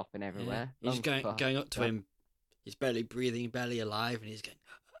 kidneys flopping Yeah. everywhere. He's lungs going up to fucked him. He's barely breathing, barely alive, and he's going.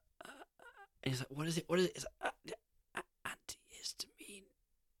 And he's like, "What is it? What is it?" It's like, antihistamine.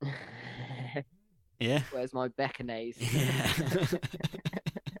 up. Yeah. Where's my Beckonase? Yeah.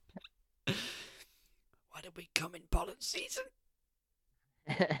 Why did we come in pollen season?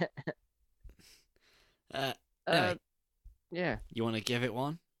 Anyway, Yeah, you want to give it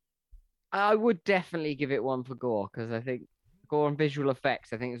one? I would definitely give it one for gore because I think gore and visual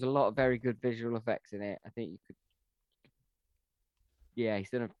effects. I think there's a lot of very good visual effects in it. I think you could. Yeah, he's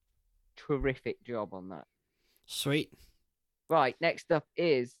done a terrific job on that. Sweet. Right, next up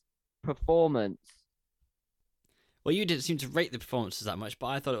is performance. Well, you didn't seem to rate the performances that much, but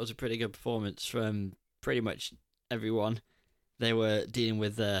I thought it was a pretty good performance from pretty much everyone. They were dealing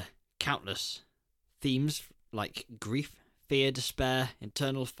with countless themes like grief, fear, despair,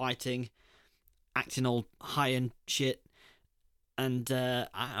 internal fighting, acting all high and shit. And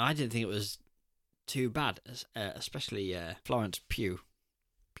I didn't think it was too bad, especially Florence Pugh.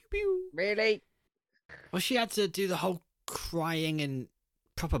 Pew pew. Really? Well, she had to do the whole crying and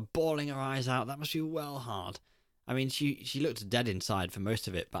proper bawling her eyes out. That must be well hard. I mean, she looked dead inside for most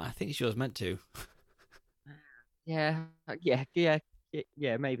of it, but I think she was meant to. Yeah,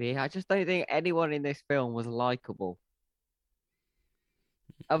 yeah, maybe. I just don't think anyone in this film was likable,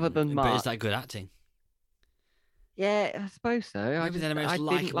 other than But is Mark. that good acting? Yeah, I suppose so. Maybe they're the most I didn't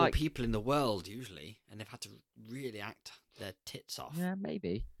likable like. people in the world usually, and they've had to really act their tits off. Yeah,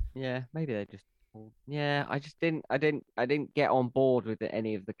 maybe. Yeah, maybe they just. Yeah, I just didn't. I didn't get on board with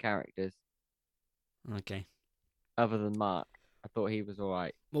any of the characters Okay. other than Mark. I thought he was all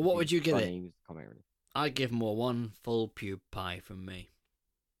right. Well, what He would was you give funny, it? He was comic relief. I'd give more one full pube pie from me.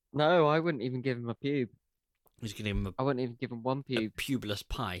 No, I wouldn't even give him a pube. He's gonna give him I wouldn't even give him one a pube. pubeless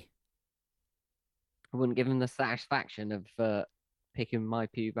pie. I wouldn't give him the satisfaction of picking my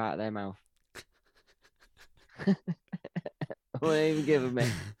pube out of their mouth. I wouldn't even give him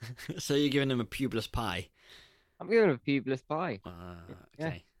it. So you're giving him a pubeless pie? I'm giving him a pubeless pie. Yeah.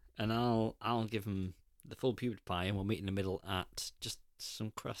 Okay. And I'll give him the full pubed pie, and we'll meet in the middle at just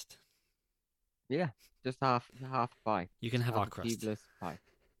some crust. Yeah, just half pie. You can have Half our a crust. pubeless pie.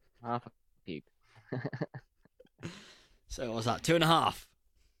 Half a pube. So what was that? 2.5.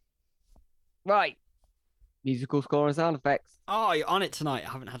 Right. Musical score and sound effects. Oh, you're on it tonight.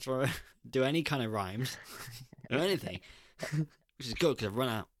 I haven't had to do any kind of rhymes or anything, which is good because I've run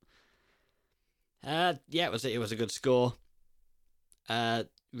out. Yeah, it was a good score.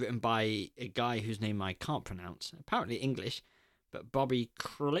 Written by a guy whose name I can't pronounce. Apparently English, but Bobby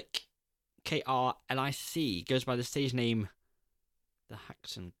Krlic, Krlic, goes by the stage name The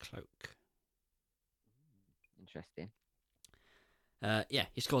Haxon Cloak. Interesting. Yeah,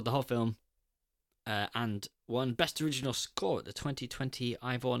 he scored the whole film. And won Best Original Score at the 2020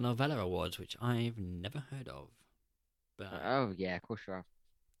 Ivor Novello Awards, which I've never heard of. But Oh yeah, of course you have.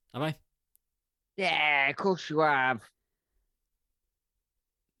 have I? Yeah, of course you have.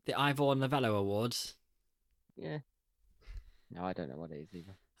 The Ivor Novello Awards. Yeah. No, I don't know what it is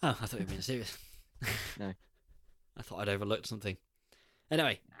either. Oh, I thought you were being serious. No. I thought I'd overlooked something.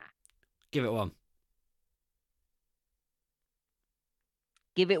 Anyway, give it one.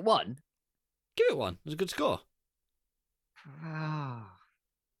 Give it one. Give it one. It was a good score.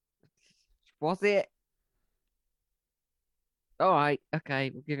 Was it? All right. Okay,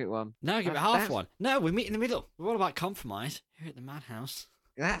 we'll give it one. No, give it That's- half that's- one. No, we meet in the middle. We're all about compromise here at the Madhouse.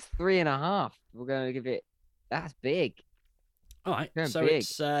 That's 3.5. We're going to give it. That's big. All right, Going so big.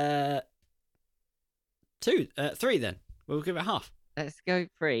 it's 3 then. We'll give it half. Let's go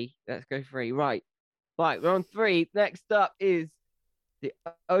 3. Let's go 3. Right. Right, we're on 3. Next up is the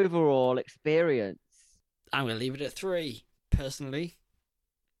overall experience. I'm going to leave it at 3, personally.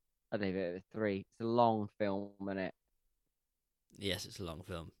 I leave it at 3. It's a long film, isn't it? Yes, it's a long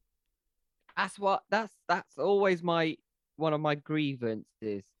film. That's always one of my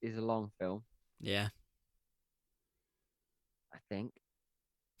grievances is a long film, Yeah. I think.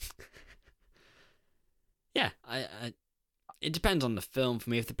 Yeah, I it depends on the film for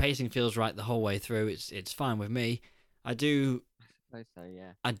me. If the pacing feels right the whole way through, it's fine with me. I do I suppose so,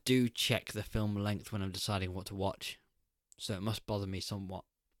 yeah. I do check the film length when I'm deciding what to watch, so it must bother me somewhat.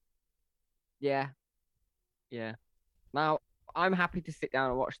 Yeah. Yeah. Now, I'm happy to sit down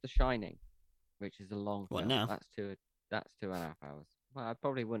and watch The Shining, which is a long What film. now? That's 2.5 hours. Well, I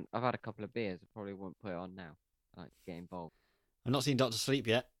probably wouldn't. I've had a couple of beers. I probably wouldn't put it on now. I like to get involved. I've not seen Doctor Sleep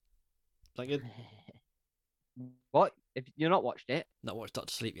yet. Is that good? What? If you're not watched it? Not watched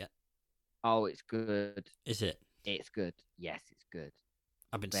Doctor Sleep yet. Oh, it's good. Is it? It's good. Yes, it's good.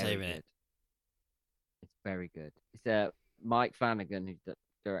 I've been Very saving good. it. It's very good. It's Mike Flanagan, who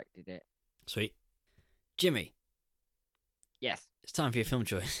directed it. Sweet. Jimmy, Yes. it's time for your film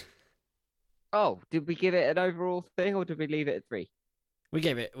choice. Oh, did we give it an overall thing, or did we leave it at 3? We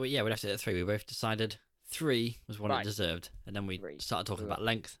gave it, well, yeah, we left it at 3. We both decided 3 was what it Right. deserved. And then we 3. started talking about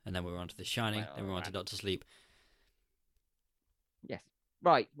length, and then we were on to The Shining, Well, then we were on to right. Doctor Sleep. Yes.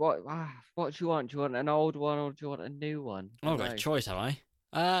 Right. What do you want? Do you want an old one, or do you want a new one? Oh, I've got a No. choice, have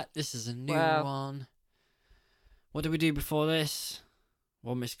I? This is a new Well- one. What did we do before this?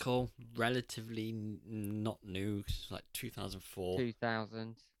 One missed call. Relatively not new, 'cause it's like 2004.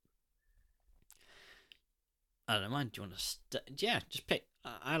 2000. I don't mind. Do you want to? Yeah, just pick.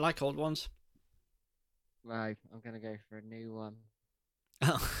 I like old ones. Right. I'm gonna go for a new one.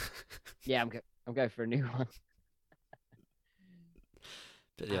 Oh, Yeah, I'm going for a new one.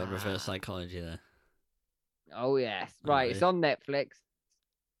 bit of the old reverse psychology there. Oh yes. Oh, Right. It's really? on Netflix.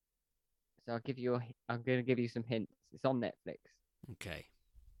 So I'm gonna give you some hints. It's on Netflix. Okay.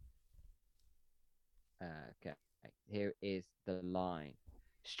 Okay. Here is the line.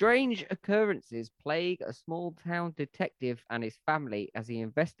 Strange occurrences plague a small town detective and his family as he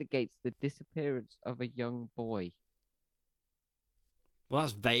investigates the disappearance of a young boy. Well,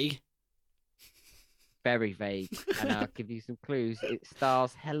 that's vague. Very vague. And I'll give you some clues. It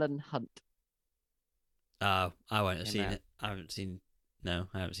stars Helen Hunt. I won't have Came seen out. it. I haven't seen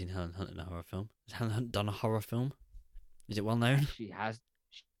Helen Hunt in a horror film. Has Helen Hunt done a horror film? Is it well known? She has.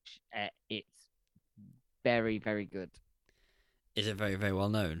 It's very, very good. Is it very, very well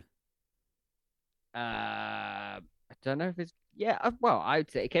known? I don't know if it's well, I would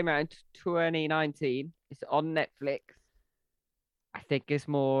say it came out in 2019. It's on Netflix. I think it's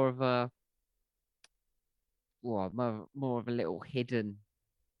more of a more of a little hidden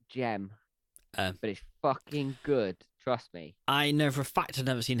gem, Um, but it's fucking good. Trust me. I know for a fact I've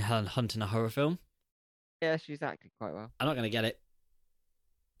never seen Helen Hunt in a horror film. Yeah, she's acted quite well. I'm not going to get it.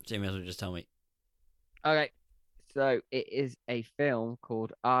 So you may as well just tell me. Okay, so it is a film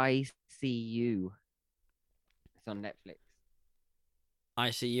called I See You. It's on Netflix.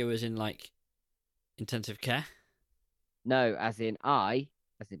 ICU as in, like, intensive care? No, as in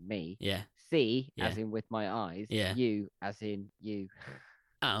me. Yeah. See, Yeah. as in with my eyes. Yeah. You, as in you.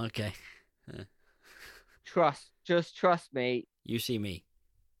 Oh, okay. Just trust me. You see me.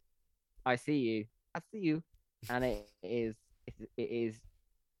 I see you. I see you. And it's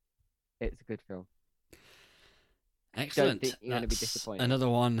a good film. Excellent. think you're gonna be That's disappointed. Another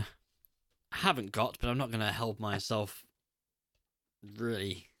one I haven't got, but I'm not going to hold myself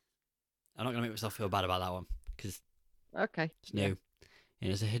really. I'm not going to make myself feel bad about that one because Okay. it's new.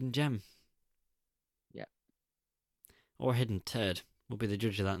 And it's a hidden gem. Yeah. Or a hidden turd. We'll be the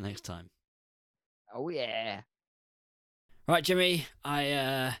judge of that next time. Oh yeah. Right, Jimmy.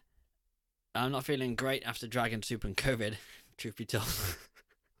 I'm not feeling great after Dragon Soup and COVID. Truth be told,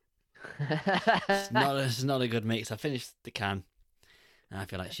 it's not a good mix. I finished the can, and I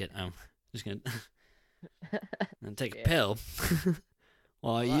feel like shit. I'm just gonna take a Yeah. pill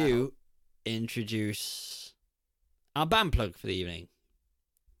while Wow. you introduce our band plug for the evening.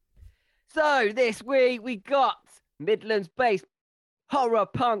 So this week we got Midlands-based horror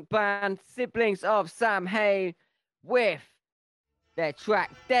punk band Siblings of Sam Hain with their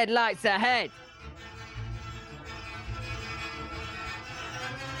track Deadlights Ahead.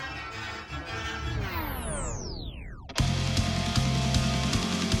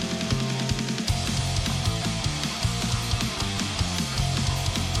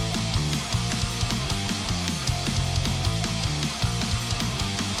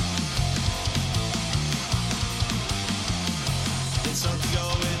 There's something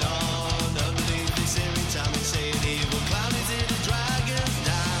going on underneath this eerie time. It's saying evil clown is in the dragons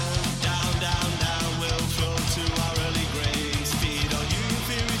down, down, down,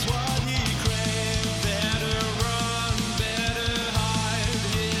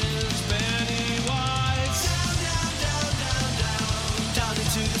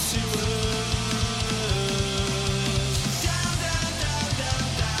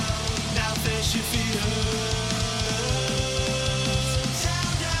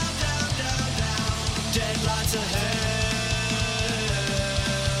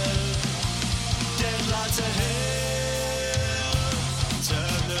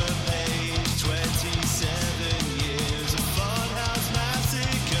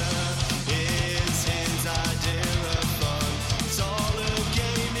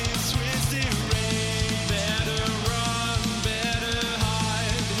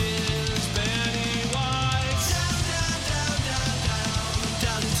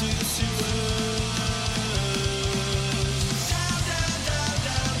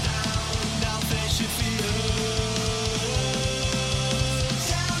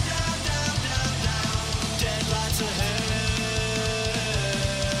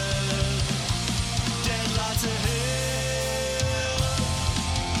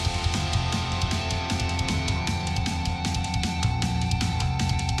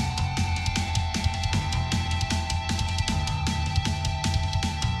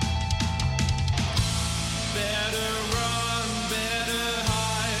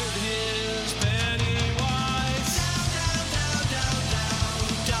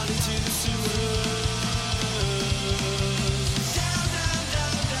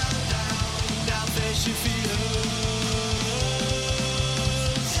 push your feet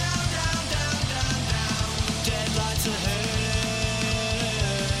down, down, down, down, down. Deadlights ahead.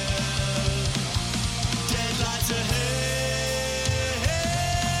 Deadlights ahead.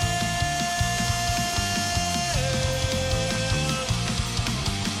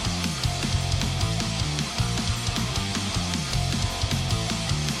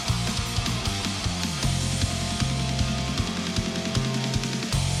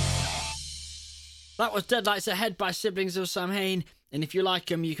 That was Deadlights Ahead by Siblings of Samhain, and if you like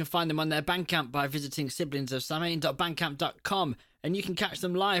them, you can find them on their Bandcamp by visiting siblingsofsamhain.bandcamp.com, and you can catch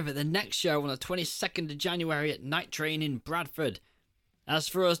them live at the next show on the 22nd of January at Night Train in Bradford. As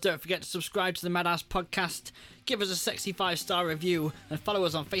for us, don't forget to subscribe to the Madhouse Podcast, give us a sexy 5-star review, and follow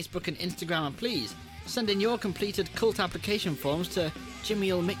us on Facebook and Instagram, and please send in your completed cult application forms to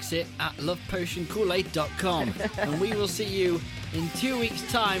jimmy'llmixit at lovepotionkoolaid.com, and we will see you in 2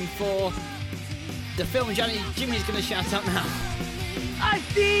 weeks' time for the film Jimmy's going to shout out now. I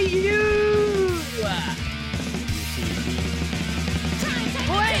see you!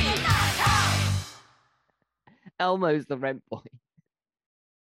 Wait! Elmo's the rent boy.